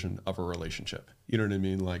Hollywood version of a relationship. You know what I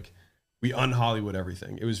mean? Like, we un-Hollywood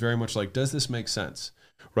everything. It was very much like, does this make sense?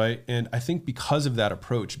 Right? And I think because of that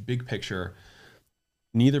approach, big picture,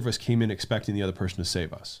 neither of us came in expecting the other person to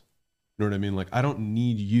save us. You know what I mean? Like, I don't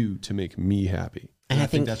need you to make me happy. And I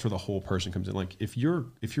think that's where the whole person comes in. Like, if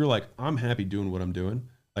you're like, I'm happy doing what I'm doing,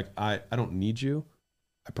 like I don't need you.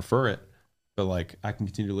 I prefer it, but like I can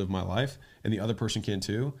continue to live my life and the other person can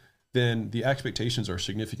too, then the expectations are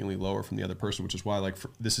significantly lower from the other person, which is why, like,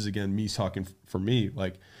 this is again me talking for me.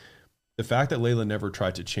 Like, the fact that Layla never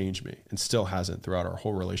tried to change me and still hasn't throughout our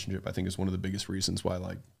whole relationship, I think is one of the biggest reasons why,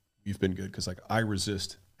 like, we've been good. Cause like I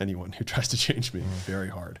resist anyone who tries to change me very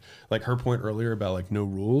hard. Like her point earlier about like no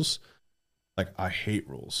rules, like I hate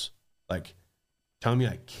rules. Like telling me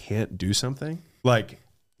I can't do something, like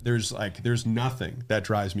there's nothing that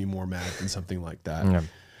drives me more mad than something like that. Yeah.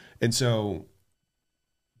 And so,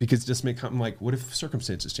 because it just I'm like, what if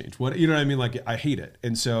circumstances change? What, you know what I mean? Like, I hate it.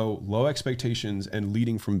 And so low expectations and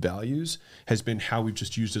leading from values has been how we've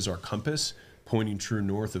just used as our compass, pointing true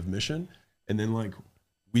north of mission. And then like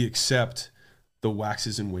we accept the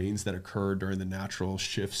waxes and wanes that occur during the natural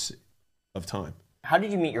shifts of time. How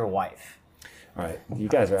did you meet your wife? All right, you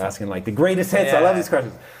guys are asking like the greatest hits. I love these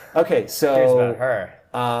questions. Okay, so Curious about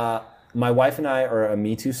her. My wife and I are a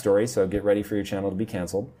Me Too story, so get ready for your channel to be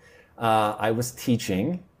canceled. I was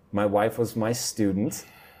teaching. My wife was my student,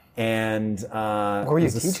 and what were you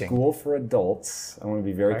it was teaching? a school for adults. I want to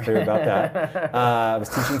be very clear about that. I was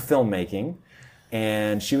teaching filmmaking,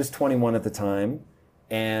 and she was 21 at the time,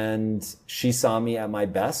 and she saw me at my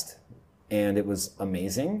best, and it was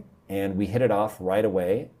amazing. And we hit it off right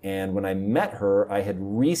away. And when I met her, I had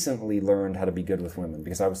recently learned how to be good with women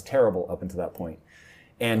because I was terrible up until that point.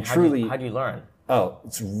 And truly, How do you learn? oh,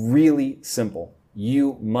 it's really simple.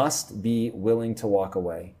 You must be willing to walk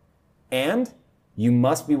away. And you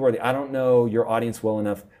must be worthy. I don't know your audience well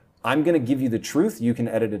enough. I'm going to give you the truth. You can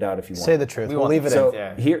edit it out if you want. Say the truth. We'll leave it So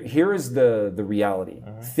in. here is the reality.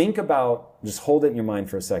 Think about, just hold it in your mind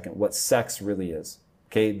for a second, what sex really is.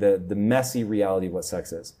 Okay, the messy reality of what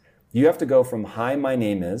sex is. You have to go from hi, my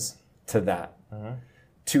name is, to that.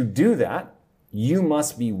 To do that, you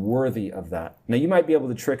must be worthy of that. Now, you might be able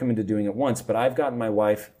to trick them into doing it once, but I've gotten my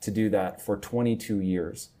wife to do that for 22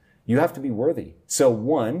 years. You have to be worthy. So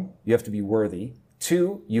 1, you have to be worthy.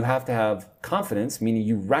 2, you have to have confidence, meaning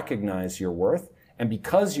you recognize your worth. And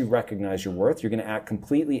because you recognize your worth, you're going to act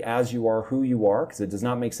completely as you are, who you are, because it does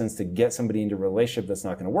not make sense to get somebody into a relationship that's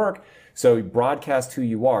not going to work. So broadcast who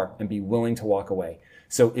you are and be willing to walk away.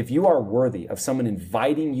 So if you are worthy of someone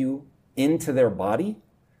inviting you into their body,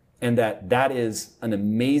 and that is an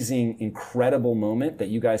amazing, incredible moment that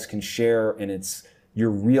you guys can share, and it's your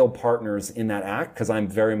real partners in that act, because I'm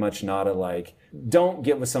very much not a like, don't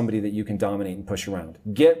get with somebody that you can dominate and push around.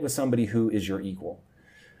 Get with somebody who is your equal.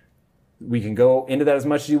 We can go into that as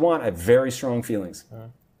much as you want. I have very strong feelings.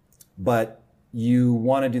 But you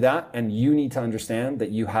want to do that, and you need to understand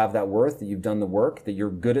that you have that worth, that you've done the work, that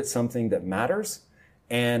you're good at something that matters,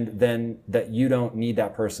 and then that you don't need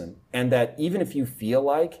that person. And that even if you feel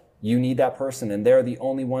like you need that person and they're the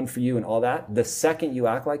only one for you and all that, the second you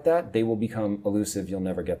act like that, they will become elusive. You'll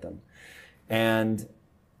never get them. And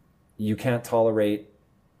you can't tolerate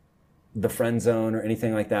the friend zone or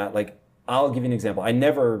anything like that. Like, I'll give you an example. I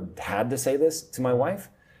never had to say this to my wife,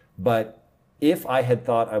 but if I had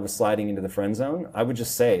thought I was sliding into the friend zone, I would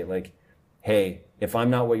just say like, hey, if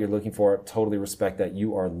I'm not what you're looking for, totally respect that.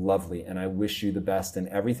 You are lovely and I wish you the best in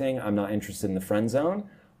everything. I'm not interested in the friend zone.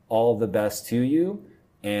 All the best to you.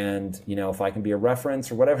 And, you know, if I can be a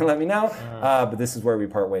reference or whatever, let me know. But this is where we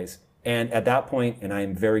part ways. And at that point, and I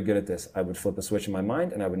am very good at this, I would flip a switch in my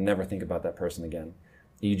mind and I would never think about that person again.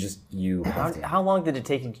 You have to. How long did it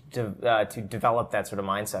take you to develop that sort of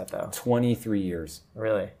mindset, though? 23 years.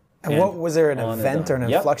 Really? And what was there an event or an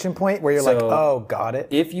inflection point where you're like, oh, got it?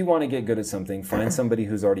 If you want to get good at something, find somebody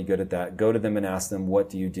who's already good at that. Go to them and ask them,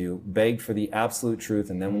 what do you do? Beg for the absolute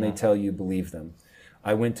truth, and then when they tell you, believe them.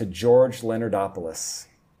 I went to George Leonardopoulos.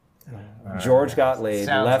 George got laid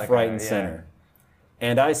left, right, and center.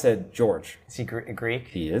 And I said, George. Is he Greek?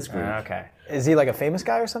 He is Greek. Okay. Is he like a famous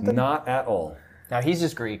guy or something? Not at all. No, he's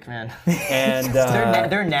just Greek, man. And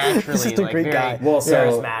they're naturally just a like Greek very guy. Well,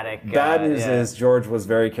 so charismatic. Bad news is George was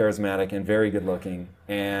very charismatic and very good looking.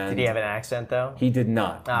 And Did he have an accent though? He did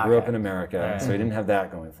not. He grew up in America, Right. so he didn't have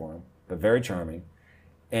that going for him, but very charming.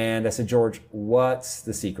 And I said, George, what's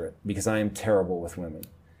the secret? Because I am terrible with women.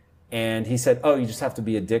 And he said, oh, you just have to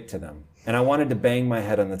be a dick to them. And I wanted to bang my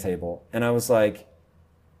head on the table. And I was like,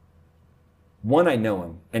 one, I know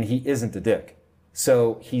him, and he isn't a dick.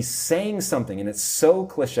 So he's saying something, and it's so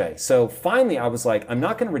cliche. So finally, I was like, I'm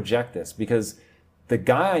not going to reject this, because the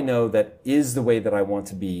guy I know that is the way that I want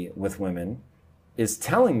to be with women is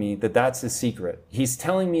telling me that that's his secret. He's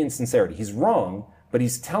telling me in sincerity. He's wrong, but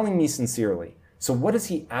he's telling me sincerely. So what does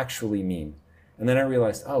he actually mean? And then I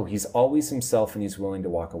realized, oh, he's always himself and he's willing to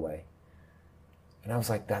walk away. And I was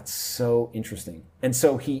like, that's so interesting. And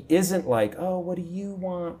so he isn't like, oh, what do you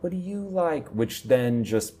want? What do you like? Which then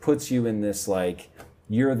just puts you in this, like,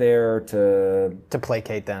 you're there to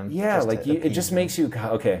placate them. Yeah, like it just makes you,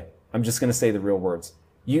 okay, I'm just going to say the real words.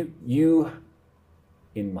 You,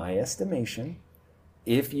 in my estimation,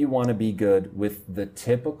 if you want to be good with the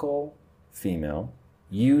typical female,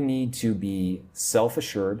 you need to be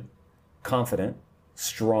self-assured, confident,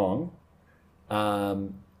 strong,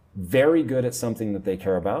 very good at something that they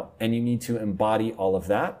care about, and you need to embody all of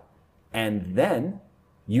that. And then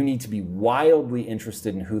you need to be wildly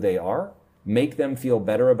interested in who they are, make them feel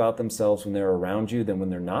better about themselves when they're around you than when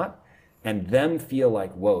they're not, and them feel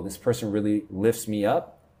like, whoa, this person really lifts me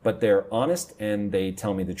up, but they're honest and they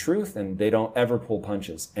tell me the truth and they don't ever pull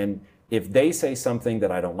punches. And if they say something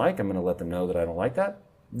that I don't like, I'm going to let them know that I don't like that.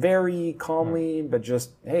 Very calmly, but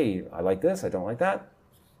just, hey, I like this, I don't like that.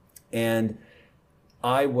 And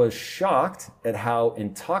I was shocked at how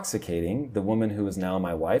intoxicating the woman who is now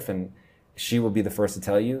my wife, and she will be the first to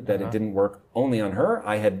tell you that it didn't work only on her.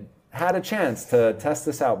 I had a chance to test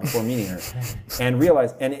this out before meeting her and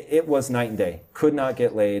realized, and it was night and day. Could not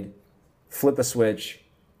get laid, flip a switch,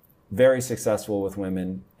 very successful with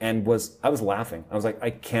women, and I was laughing. I was like, I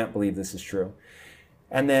can't believe this is true.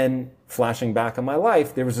 And then flashing back on my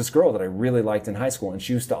life, there was this girl that I really liked in high school, and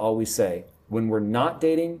she used to always say, when we're not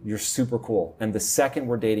dating, you're super cool. And the second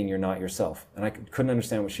we're dating, you're not yourself. And I couldn't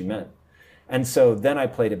understand what she meant. And so then I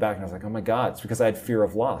played it back and I was like, oh my God, it's because I had fear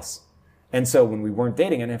of loss. And so when we weren't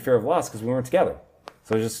dating, I didn't have fear of loss because we weren't together.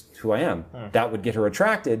 So it's just who I am. That would get her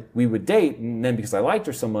attracted. We would date. And then because I liked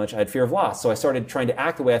her so much, I had fear of loss. So I started trying to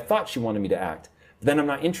act the way I thought she wanted me to act. But then I'm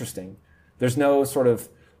not interesting. There's no sort of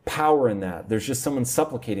power in that. There's just someone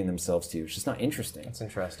supplicating themselves to you. It's just not interesting. That's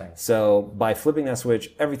interesting. So by flipping that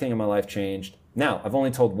switch, everything in my life changed. Now, I've only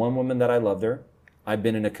told one woman that I loved her. I've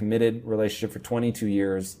been in a committed relationship for 22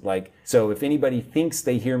 years. So if anybody thinks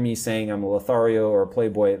they hear me saying I'm a Lothario or a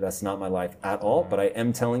Playboy, that's not my life at all. But I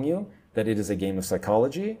am telling you that it is a game of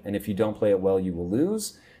psychology. And if you don't play it well, you will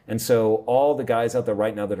lose. And so all the guys out there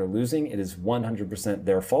right now that are losing, it is 100%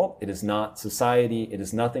 their fault. It is not society. It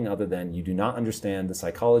is nothing other than you do not understand the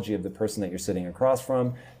psychology of the person that you're sitting across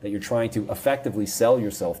from, that you're trying to effectively sell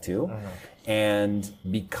yourself to. And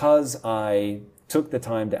because I took the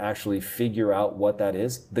time to actually figure out what that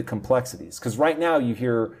is, the complexities. Because right now you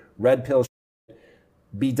hear red pill,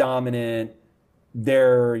 be dominant,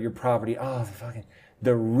 they're your property. Oh,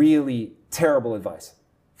 the really terrible advice.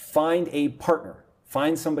 Find a partner.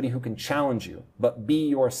 Find somebody who can challenge you, but be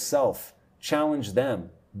yourself. Challenge them.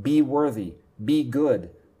 Be worthy. Be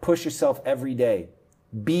good. Push yourself every day.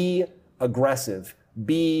 Be aggressive.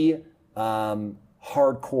 Be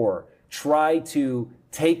hardcore. Try to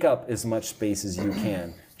take up as much space as you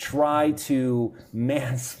can. Try to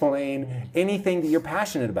mansplain anything that you're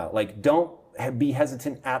passionate about. Don't be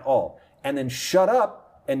hesitant at all. And then shut up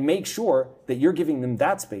and make sure that you're giving them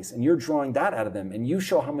that space and you're drawing that out of them and you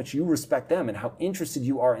show how much you respect them and how interested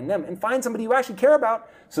you are in them, and find somebody you actually care about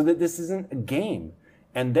so that this isn't a game.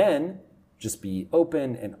 And then just be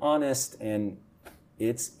open and honest, and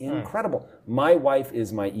it's incredible. My wife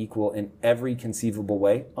is my equal in every conceivable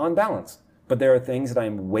way on balance. But there are things that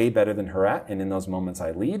I'm way better than her at, and in those moments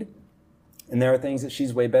I lead. And there are things that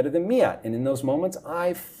she's way better than me at, and in those moments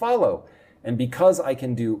I follow. And because I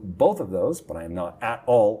can do both of those, but I am not at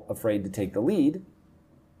all afraid to take the lead,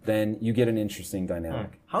 then you get an interesting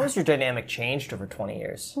dynamic. How has your dynamic changed over 20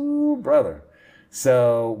 years? Ooh, brother.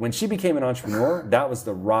 So when she became an entrepreneur, that was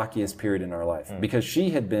the rockiest period in our life because she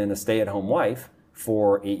had been a stay-at-home wife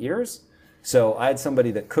for 8 years. So I had somebody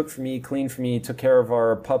that cooked for me, cleaned for me, took care of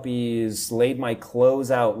our puppies, laid my clothes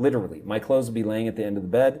out, literally. My clothes would be laying at the end of the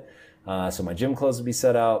bed. So my gym clothes would be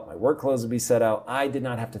set out, my work clothes would be set out. I did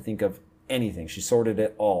not have to think of anything. She sorted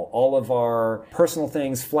it all of our personal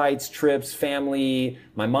things, flights, trips, family.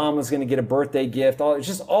 My mom was going to get a birthday gift. It's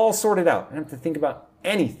just all sorted out. I didn't have to think about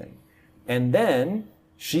anything. And then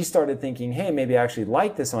she started thinking, hey, maybe I actually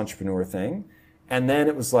like this entrepreneur thing. And then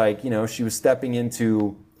it was like, she was stepping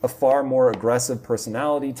into a far more aggressive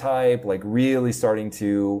personality type, really starting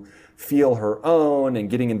to feel her own and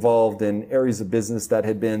getting involved in areas of business that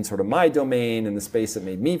had been sort of my domain and the space that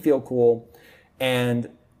made me feel cool. And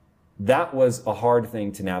that was a hard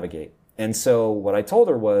thing to navigate. And so what I told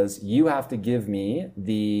her was, you have to give me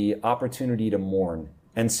the opportunity to mourn.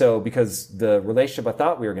 And so because the relationship I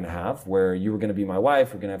thought we were going to have, where you were going to be my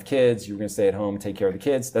wife, we're going to have kids, you were going to stay at home, take care of the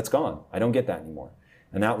kids, that's gone. I don't get that anymore.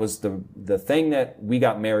 And that was the thing that we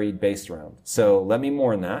got married based around. So let me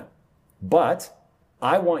mourn that. But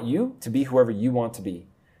I want you to be whoever you want to be.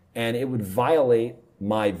 And it would violate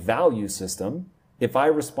my value system if I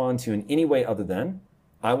respond to you in any way other than,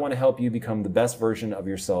 I want to help you become the best version of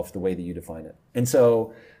yourself the way that you define it. And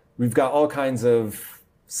so we've got all kinds of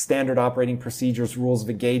standard operating procedures, rules of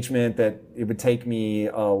engagement that it would take me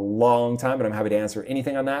a long time, but I'm happy to answer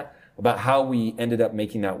anything on that, about how we ended up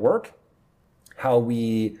making that work, how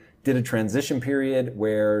we did a transition period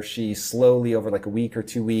where she slowly over a week or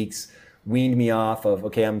 2 weeks weaned me off of,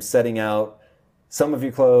 okay, I'm setting out some of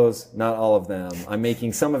your clothes, not all of them. I'm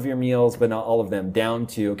making some of your meals, but not all of them, down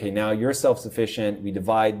to, okay, now you're self-sufficient. We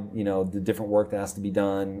divide, the different work that has to be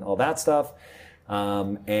done, all that stuff.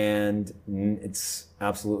 And it's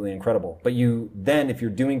absolutely incredible. But if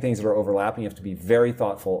you're doing things that are overlapping, you have to be very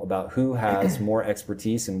thoughtful about who has more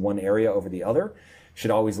expertise in one area over the other. You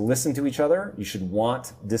should always listen to each other. You should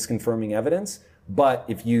want disconfirming evidence. But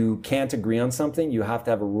if you can't agree on something, you have to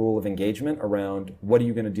have a rule of engagement around what are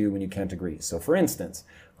you going to do when you can't agree. So for instance,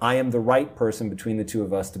 I am the right person between the two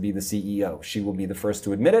of us to be the CEO. She will be the first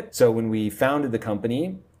to admit it. So when we founded the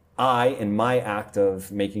company, in my act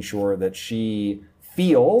of making sure that she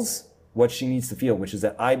feels what she needs to feel, which is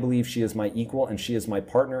that I believe she is my equal and she is my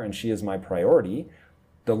partner and she is my priority,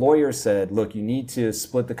 the lawyers said, look, you need to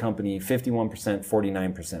split the company 51%,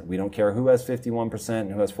 49%. We don't care who has 51%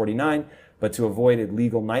 and who has 49%, but to avoid a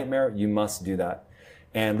legal nightmare, you must do that.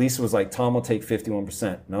 And Lisa was like, Tom will take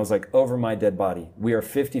 51%. And I was like, over my dead body. We are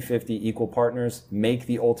 50-50 equal partners. Make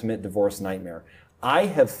the ultimate divorce nightmare. I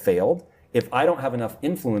have failed if I don't have enough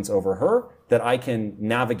influence over her that I can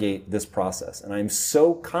navigate this process. And I'm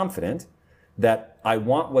so confident that I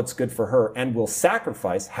want what's good for her and will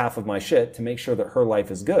sacrifice half of my shit to make sure that her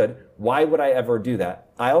life is good. Why would I ever do that?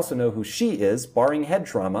 I also know who she is, barring head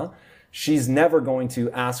trauma. She's never going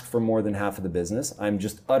to ask for more than half of the business. I'm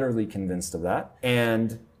just utterly convinced of that.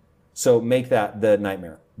 And so make that the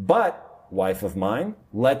nightmare. But, wife of mine,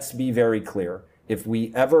 let's be very clear. If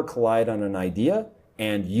we ever collide on an idea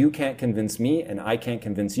and you can't convince me and I can't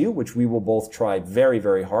convince you, which we will both try very,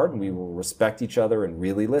 very hard, and we will respect each other and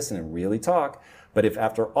really listen and really talk. But if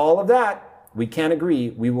after all of that we can't agree,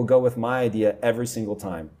 we will go with my idea every single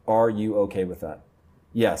time. Are you okay with that?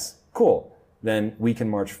 Yes. Cool. Then we can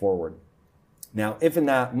march forward. Now, if in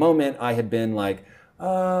that moment I had been like,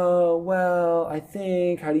 oh, well, I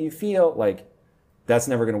think, how do you feel? Like, that's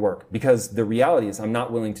never going to work, because the reality is I'm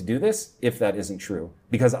not willing to do this if that isn't true,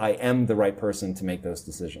 because I am the right person to make those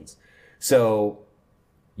decisions. So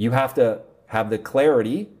you have to have the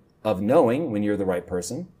clarity of knowing when you're the right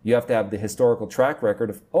person. You have to have the historical track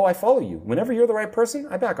record of, oh, I follow you. Whenever you're the right person,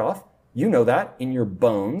 I back off. You know that in your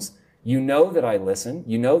bones. You know that I listen.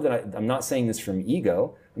 You know that I'm not saying this from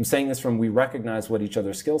ego. I'm saying this from we recognize what each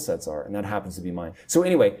other's skill sets are, and that happens to be mine. So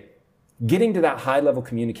anyway, getting to that high-level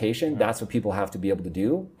communication, that's what people have to be able to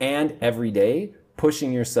do. And every day,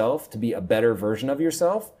 pushing yourself to be a better version of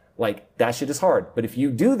yourself, like, that shit is hard. But if you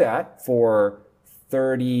do that for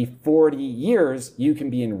 30, 40 years, you can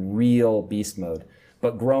be in real beast mode.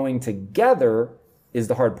 But growing together is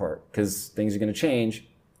the hard part, because things are going to change.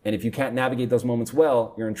 And if you can't navigate those moments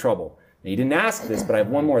well, you're in trouble. Now, you didn't ask this, but I have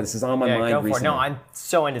one more. This is on my mind go recently. For it. No, I'm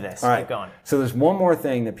so into this. All right. Keep going. So there's one more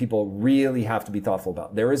thing that people really have to be thoughtful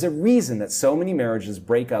about. There is a reason that so many marriages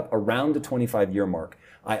break up around the 25-year mark.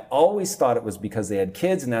 I always thought it was because they had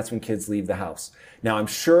kids, and that's when kids leave the house. Now, I'm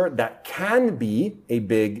sure that can be a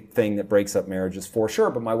big thing that breaks up marriages for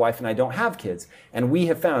sure, but my wife and I don't have kids. And we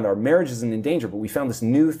have found our marriage isn't in danger, but we found this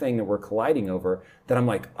new thing that we're colliding over that I'm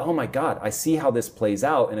like, oh my God, I see how this plays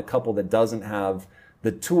out in a couple that doesn't have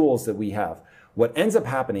the tools that we have. What ends up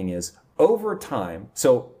happening is over time,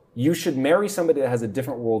 so you should marry somebody that has a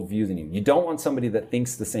different worldview than you. You don't want somebody that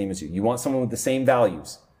thinks the same as you. You want someone with the same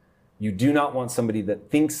values. You do not want somebody that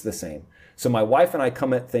thinks the same. So my wife and I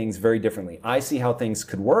come at things very differently. I see how things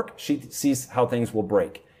could work. She sees how things will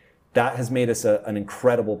break. That has made us an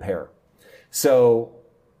incredible pair. So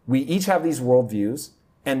we each have these worldviews,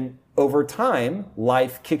 and over time,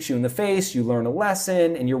 life kicks you in the face, you learn a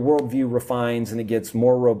lesson, and your worldview refines and it gets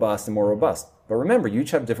more robust and more robust. But remember, you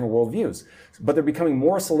each have different worldviews, but they're becoming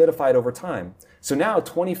more solidified over time. So now,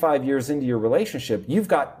 25 years into your relationship, you've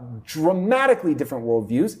got dramatically different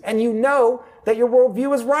worldviews, and you know that your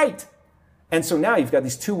worldview is right. And so now you've got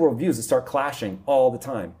these two worldviews that start clashing all the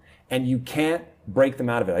time, and you can't break them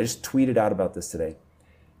out of it. I just tweeted out about this today.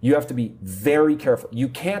 You have to be very careful. You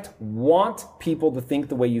can't want people to think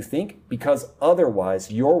the way you think, because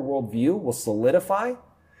otherwise your worldview will solidify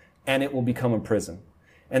and it will become a prison.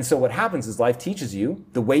 And so what happens is life teaches you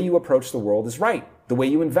the way you approach the world is right. The way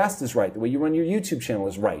you invest is right. The way you run your YouTube channel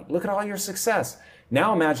is right. Look at all your success.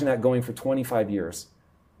 Now imagine that going for 25 years.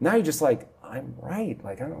 Now you're just like, I'm right.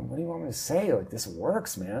 Like, I don't know, what do you want me to say? Like, this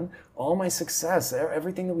works, man. All my success,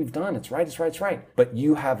 everything that we've done, it's right, it's right, it's right. But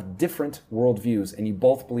you have different worldviews and you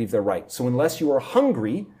both believe they're right. So unless you are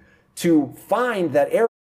hungry to find that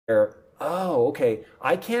area, oh, okay,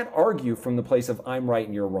 I can't argue from the place of I'm right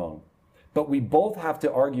and you're wrong. But we both have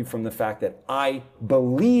to argue from the fact that I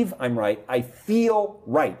believe I'm right, I feel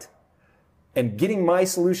right. And getting my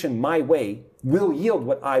solution my way will yield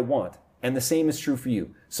what I want. And the same is true for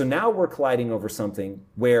you. So now we're colliding over something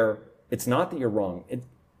where It's not that you're wrong.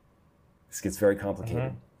 This gets very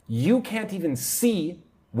complicated. You can't even see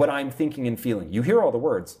what I'm thinking and feeling. You hear all the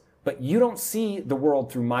words, but you don't see the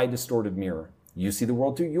world through my distorted mirror. You see the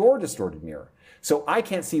world through your distorted mirror. So I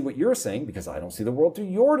can't see what you're saying because I don't see the world through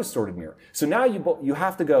your distorted mirror. So now you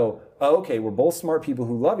have to go, oh, okay, we're both smart people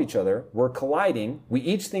who love each other. We're colliding. We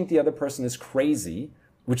each think the other person is crazy,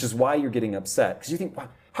 which is why you're getting upset. Because you think, wow,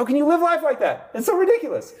 how can you live life like that? It's so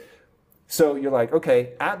ridiculous. So you're like,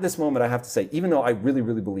 okay, at this moment I have to say, even though I really,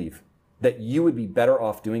 really believe that you would be better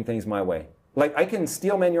off doing things my way. Like, I can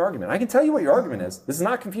steel man your argument. I can tell you what your argument is. This is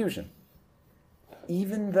not confusion.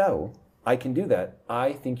 Even though I can do that,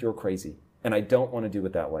 I think you're crazy. And I don't want to do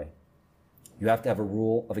it that way. You have to have a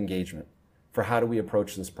rule of engagement for how do we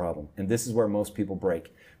approach this problem. And this is where most people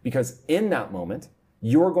break. Because in that moment,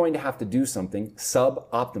 you're going to have to do something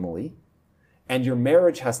suboptimally. And your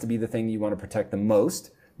marriage has to be the thing you want to protect the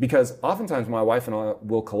most. Because oftentimes my wife and I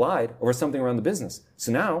will collide over something around the business.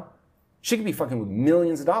 So now she could be fucking with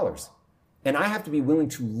millions of dollars. And I have to be willing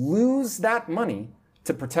to lose that money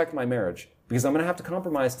to protect my marriage. Because I'm going to have to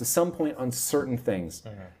compromise to some point on certain things.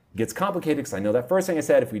 It gets complicated because I know that first thing I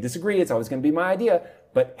said, if we disagree, it's always going to be my idea.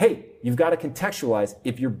 But hey, you've got to contextualize.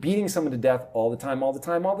 If you're beating someone to death all the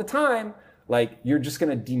time, like, you're just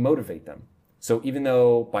going to demotivate them. So even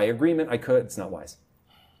though by agreement I could, it's not wise.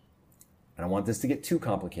 I don't want this to get too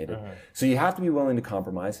complicated. So you have to be willing to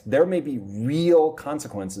compromise. There may be real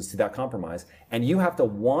consequences to that compromise. And you have to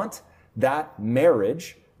want that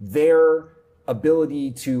marriage, their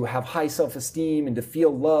ability to have high self-esteem and to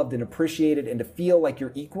feel loved and appreciated and to feel like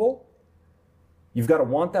you're equal. You've got to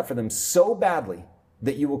want that for them so badly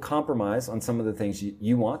that you will compromise on some of the things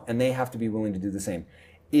you want, and they have to be willing to do the same.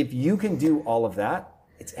 If you can do all of that,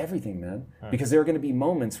 it's everything, man. Because there are going to be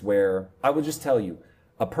moments where, I will just tell you,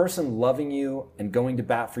 a person loving you and going to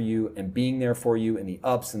bat for you and being there for you in the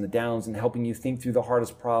ups and the downs and helping you think through the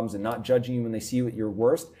hardest problems and not judging you when they see you at your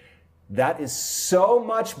worst, that is so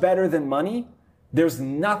much better than money. There's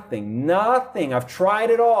nothing, I've tried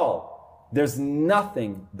it all. There's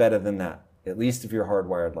nothing better than that, at least if you're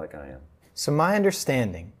hardwired like I am. So my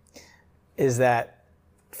understanding is that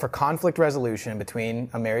for conflict resolution between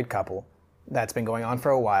a married couple that's been going on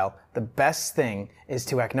for a while, the best thing is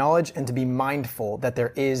to acknowledge and to be mindful that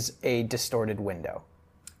there is a distorted window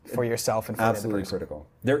for yourself and for the other person. Absolutely critical.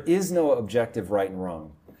 There is no objective right and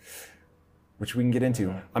wrong, which we can get into.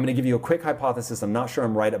 I'm going to give you a quick hypothesis. I'm not sure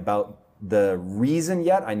I'm right about the reason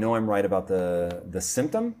yet. I know I'm right about the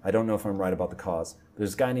symptom. I don't know if I'm right about the cause.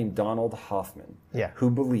 There's a guy named Donald Hoffman who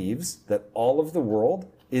believes that all of the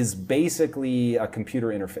world is basically a computer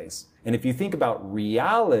interface. And if you think about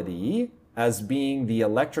reality as being the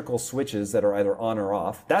electrical switches that are either on or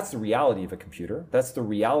off, that's the reality of a computer. That's the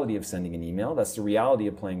reality of sending an email. That's the reality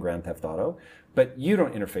of playing Grand Theft Auto. But you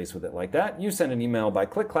don't interface with it like that. You send an email by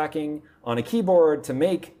click-clacking on a keyboard to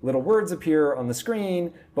make little words appear on the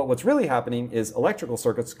screen. But what's really happening is electrical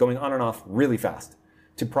circuits going on and off really fast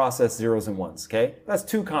to process zeros and ones, okay? That's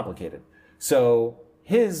too complicated. So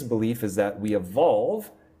his belief is that we evolve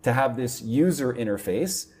to have this user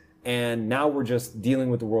interface, and now we're just dealing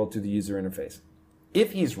with the world through the user interface.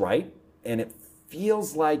 If he's right, and it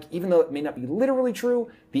feels like, even though it may not be literally true,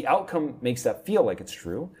 the outcome makes that feel like it's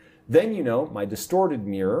true, then you know my distorted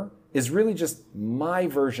mirror is really just my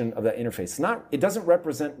version of that interface. It doesn't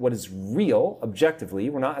represent what is real objectively.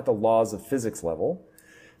 We're not at the laws of physics level.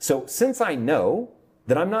 So since I know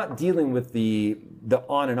that I'm not dealing with the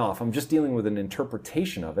on and off, I'm just dealing with an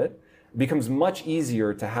interpretation of it, it becomes much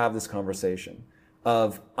easier to have this conversation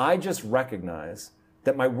of, I just recognize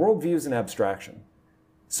that my worldview is an abstraction.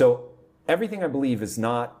 So everything I believe it's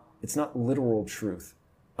not literal truth.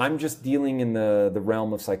 I'm just dealing in the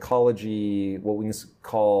realm of psychology, what we can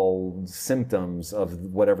call symptoms of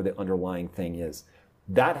whatever the underlying thing is.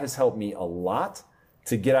 That has helped me a lot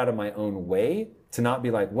to get out of my own way, to not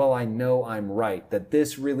be like, well, I know I'm right, that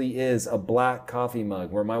this really is a black coffee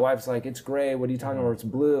mug, where my wife's like, it's gray, what are you talking about, it's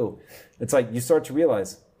blue. It's like, you start to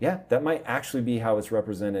realize, yeah, that might actually be how it's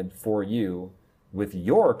represented for you with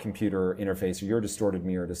your computer interface or your distorted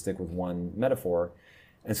mirror, to stick with one metaphor.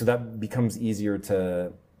 And so that becomes easier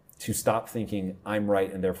to stop thinking I'm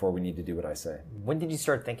right and therefore we need to do what I say. When did you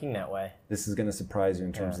start thinking that way? This is going to surprise you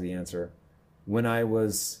in terms of the answer. When I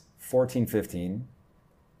was 14, 15,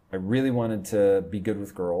 I really wanted to be good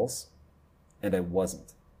with girls, and I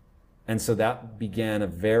wasn't. And so that began a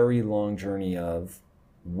very long journey of,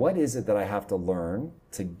 what is it that I have to learn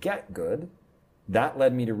to get good? That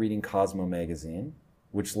led me to reading Cosmo magazine,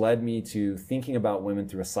 which led me to thinking about women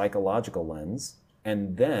through a psychological lens.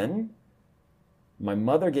 And then my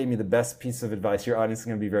mother gave me the best piece of advice. Your audience is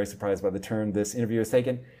going to be very surprised by the turn this interview has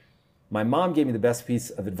taken. my mom gave me the best piece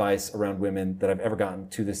of advice around women that I've ever gotten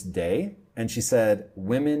to this day. And she said,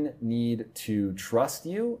 women need to trust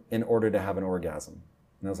you in order to have an orgasm.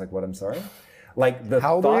 And I was like, what? I'm sorry? Like the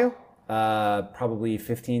How old were you? Probably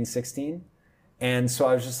 15, 16. And so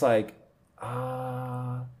I was just like,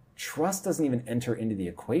 trust doesn't even enter into the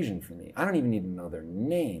equation for me. I don't even need to know their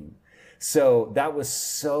name. So that was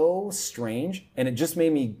so strange. And it just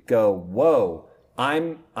made me go, whoa,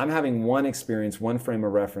 I'm having one experience, one frame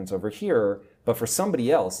of reference over here. But for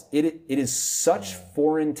somebody else, it is such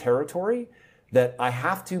foreign territory that I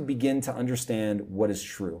have to begin to understand what is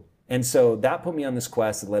true. And so that put me on this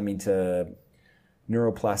quest that led me to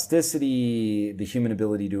neuroplasticity, the human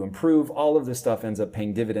ability to improve. All of this stuff ends up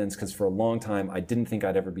paying dividends because for a long time, I didn't think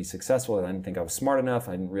I'd ever be successful. I didn't think I was smart enough.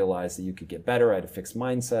 I didn't realize that you could get better. I had a fixed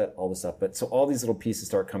mindset, all this stuff. But so all these little pieces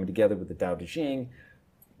start coming together with the Tao Te Ching.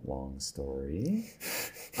 Long story.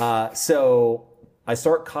 So I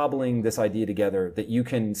start cobbling this idea together that you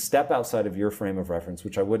can step outside of your frame of reference,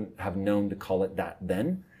 which I wouldn't have known to call it that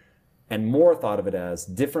then, and more thought of it as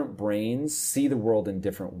different brains see the world in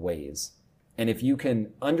different ways. And if you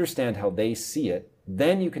can understand how they see it,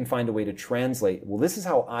 then you can find a way to translate, well, this is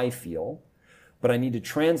how I feel, but I need to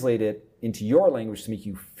translate it into your language to make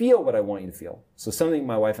you feel what I want you to feel. So something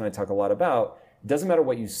my wife and I talk a lot about, it doesn't matter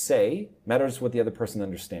what you say, matters what the other person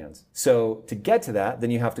understands. So to get to that,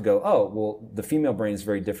 then you have to go, oh, well, the female brain is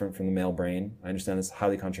very different from the male brain. I understand it's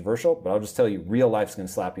highly controversial, but I'll just tell you, real life's going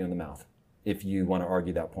to slap you in the mouth if you want to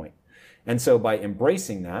argue that point. And so by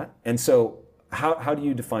embracing that, and so how do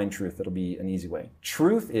you define truth? That'll be an easy way.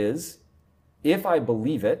 Truth is, if I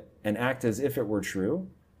believe it and act as if it were true,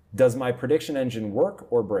 does my prediction engine work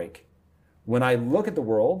or break? When I look at the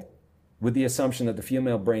world with the assumption that the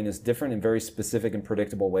female brain is different in very specific and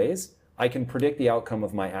predictable ways, I can predict the outcome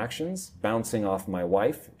of my actions, bouncing off my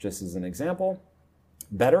wife, just as an example,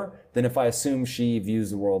 better than if I assume she views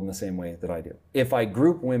the world in the same way that I do. If I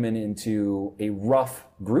group women into a rough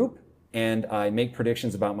group, and I make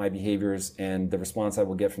predictions about my behaviors and the response I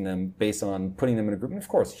will get from them based on putting them in a group. And of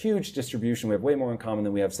course, huge distribution. We have way more in common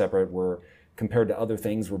than we have separate. We're, compared to other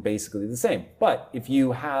things, we're basically the same. But if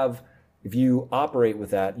you operate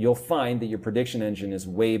with that, you'll find that your prediction engine is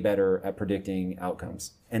way better at predicting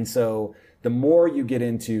outcomes. And so the more you get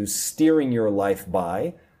into steering your life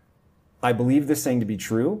by, I believe this thing to be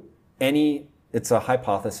true. It's a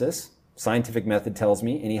hypothesis. Scientific method tells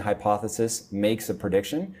me any hypothesis makes a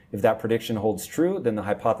prediction. If that prediction holds true, then the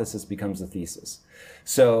hypothesis becomes a thesis.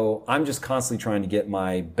 So I'm just constantly trying to get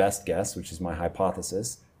my best guess, which is my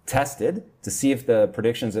hypothesis, tested to see if the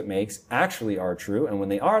predictions it makes actually are true. And when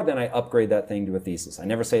they are, then I upgrade that thing to a thesis. I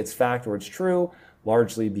never say it's fact or it's true,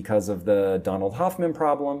 largely because of the Donald Hoffman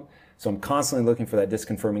problem. So I'm constantly looking for that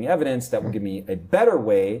disconfirming evidence that will give me a better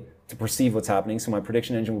way to perceive what's happening. So my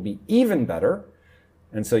prediction engine will be even better.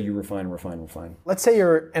 And so you refine. Let's say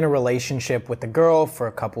you're in a relationship with the girl for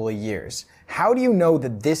a couple of years. How do you know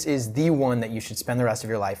that this is the one that you should spend the rest of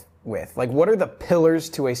your life with? Like, what are the pillars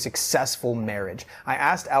to a successful marriage? I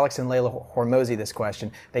asked Alex and Layla Hormozi this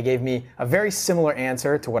question. They gave me a very similar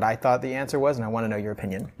answer to what I thought the answer was, and I want to know your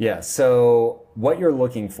opinion. Yeah, so what you're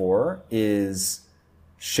looking for is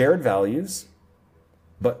shared values,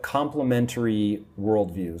 but complementary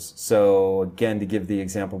worldviews. So again, to give the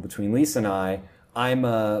example between Lisa and I'm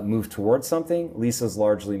a move towards something. Lisa's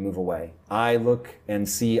largely move away. I look and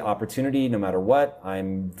see opportunity no matter what.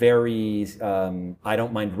 I'm very, I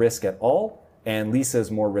don't mind risk at all. And Lisa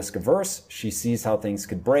is more risk averse. She sees how things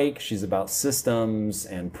could break. She's about systems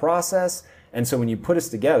and process. And so when you put us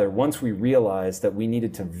together, once we realized that we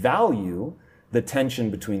needed to value the tension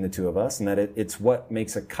between the two of us and that it's what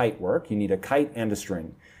makes a kite work, you need a kite and a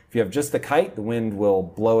string. If you have just the kite, the wind will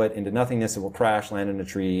blow it into nothingness. It will crash, land in a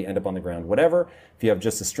tree, end up on the ground, whatever. If you have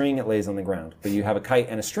just a string, it lays on the ground. But you have a kite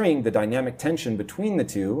and a string, the dynamic tension between the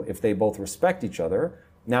two, if they both respect each other,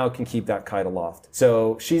 now it can keep that kite aloft.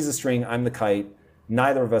 So she's the string, I'm the kite.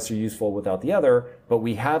 Neither of us are useful without the other, but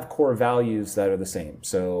we have core values that are the same.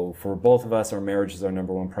 So for both of us, our marriage is our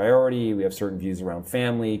number one priority. We have certain views around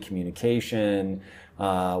family, communication,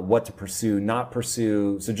 what to pursue, not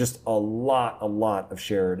pursue. So just a lot of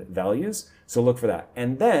shared values. So look for that.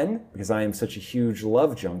 And then, because I am such a huge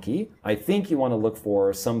love junkie, I think you want to look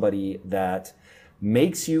for somebody that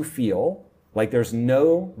makes you feel like there's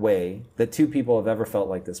no way that two people have ever felt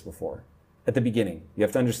like this before. At the beginning, you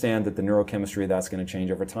have to understand that the neurochemistry of that's going to change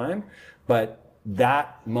over time. But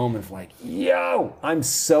that moment of like, yo, I'm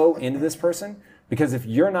so into this person, because if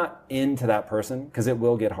you're not into that person, because it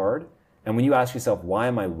will get hard, and when you ask yourself, why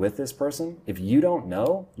am I with this person? If you don't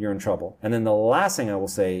know, you're in trouble. And then the last thing I will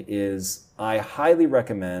say is I highly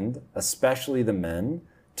recommend, especially the men,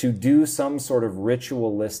 to do some sort of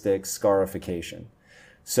ritualistic scarification.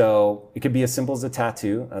 So it could be as simple as a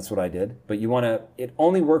tattoo. That's what I did. But it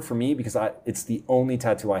only worked for me because it's the only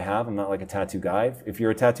tattoo I have. I'm not like a tattoo guy. If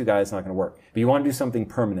you're a tattoo guy, it's not going to work. But you want to do something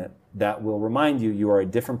permanent that will remind you are a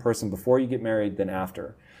different person before you get married than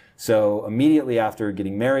after. So immediately after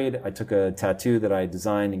getting married, I took a tattoo that I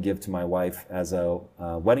designed and give to my wife as a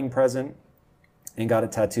wedding present and got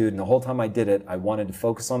it tattooed. And the whole time I did it, I wanted to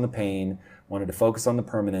focus on the pain, wanted to focus on the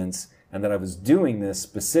permanence, and that I was doing this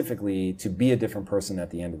specifically to be a different person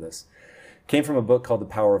at the end of this. Came from a book called The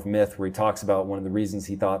Power of Myth, where he talks about one of the reasons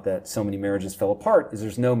he thought that so many marriages fell apart is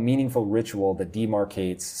there's no meaningful ritual that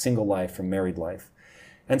demarcates single life from married life.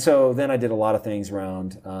 And so then I did a lot of things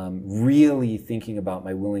around really thinking about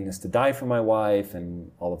my willingness to die for my wife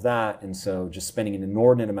and all of that. And so just spending an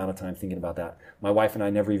inordinate amount of time thinking about that. My wife and I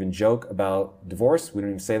never even joke about divorce. We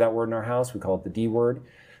don't even say that word in our house. We call it the D word.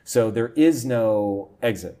 So there is no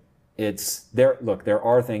exit. It's there. Look, there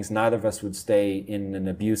are things, neither of us would stay in an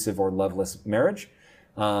abusive or loveless marriage.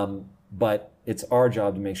 But it's our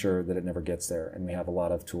job to make sure that it never gets there. And we have a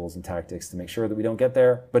lot of tools and tactics to make sure that we don't get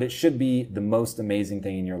there. But it should be the most amazing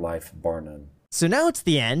thing in your life, bar none. So now it's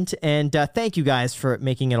the end, and thank you guys for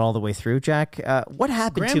making it all the way through. Jack, what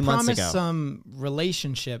happened Graham 2 months ago? promised some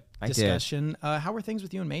relationship discussion. How are things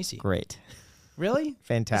with you and Macy? Great. Really?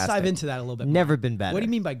 Fantastic. Let's dive into that a little bit more. Never been better. What do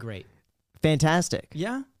you mean by great? Fantastic.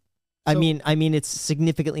 Yeah? I mean it's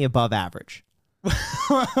significantly above average.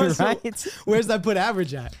 Right? Where's that put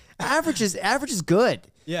average at? Average is good.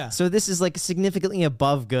 Yeah. So this is like significantly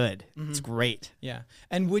above good. It's great. Yeah.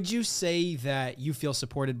 And would you say that you feel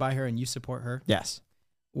supported by her and you support her? Yes.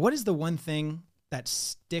 What is the one thing that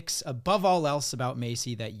sticks above all else about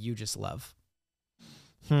Macy that you just love?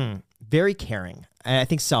 Very caring. And I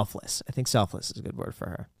think selfless. I think selfless is a good word for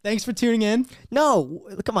her. Thanks for tuning in. No,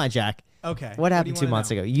 come on, Jack. Okay. What happened 2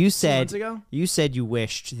 months ago? You said 2 months ago? You said you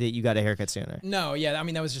wished that you got a haircut sooner. No, yeah, I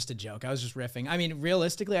mean, that was just a joke. I was just riffing. I mean,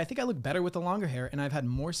 realistically, I think I look better with the longer hair, and I've had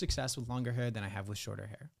more success with longer hair than I have with shorter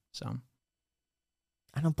hair. So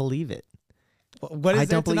I don't believe it. Well, what is I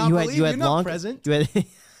there don't to believe not believe? you had You're not long, present. You had,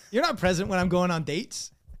 You're not present when I'm going on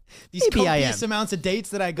dates. These Maybe I copious am. amounts of dates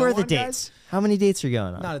that I go where on, are the dates? How many dates are you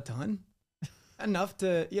going on? Not a ton. Enough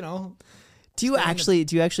to, Do you actually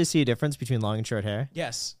see a difference between long and short hair?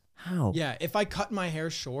 Yes. How? Yeah, if I cut my hair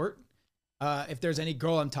short, if there's any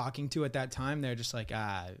girl I'm talking to at that time, they're just like,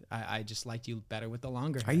 I just liked you better with the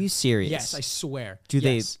longer hair. Are you serious? Yes, I swear. Do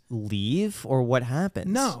they they leave or what happens?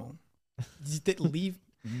 No. Did they leave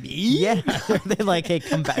me? Yeah. They're like, hey,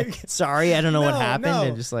 come back. Sorry, I don't know what happened. No,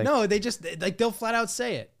 and just like, no, they just like they'll flat out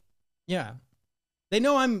say it. Yeah. They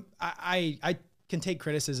know I can take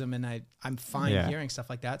criticism and I'm fine hearing stuff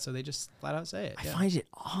like that, so they just flat out say it. I find it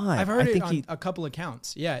odd. I've heard it on a couple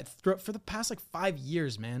accounts. Yeah, for the past 5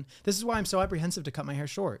 years, man. This is why I'm so apprehensive to cut my hair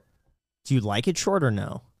short. Do you like it short or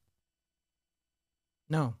no?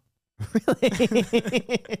 No. Really?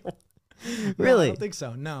 No, Really? I don't think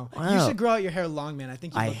so. No. Wow. You should grow out your hair long, man. I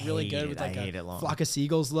think you I look really hate good it. with I like hate a it long. flock of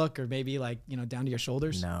seagulls look, or maybe like down to your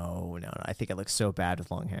shoulders. No. I think I look so bad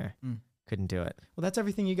with long hair. Couldn't do it. Well, that's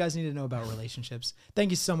everything you guys need to know about relationships.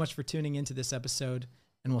 Thank you so much for tuning into this episode,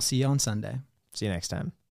 and we'll see you on Sunday. See you next time.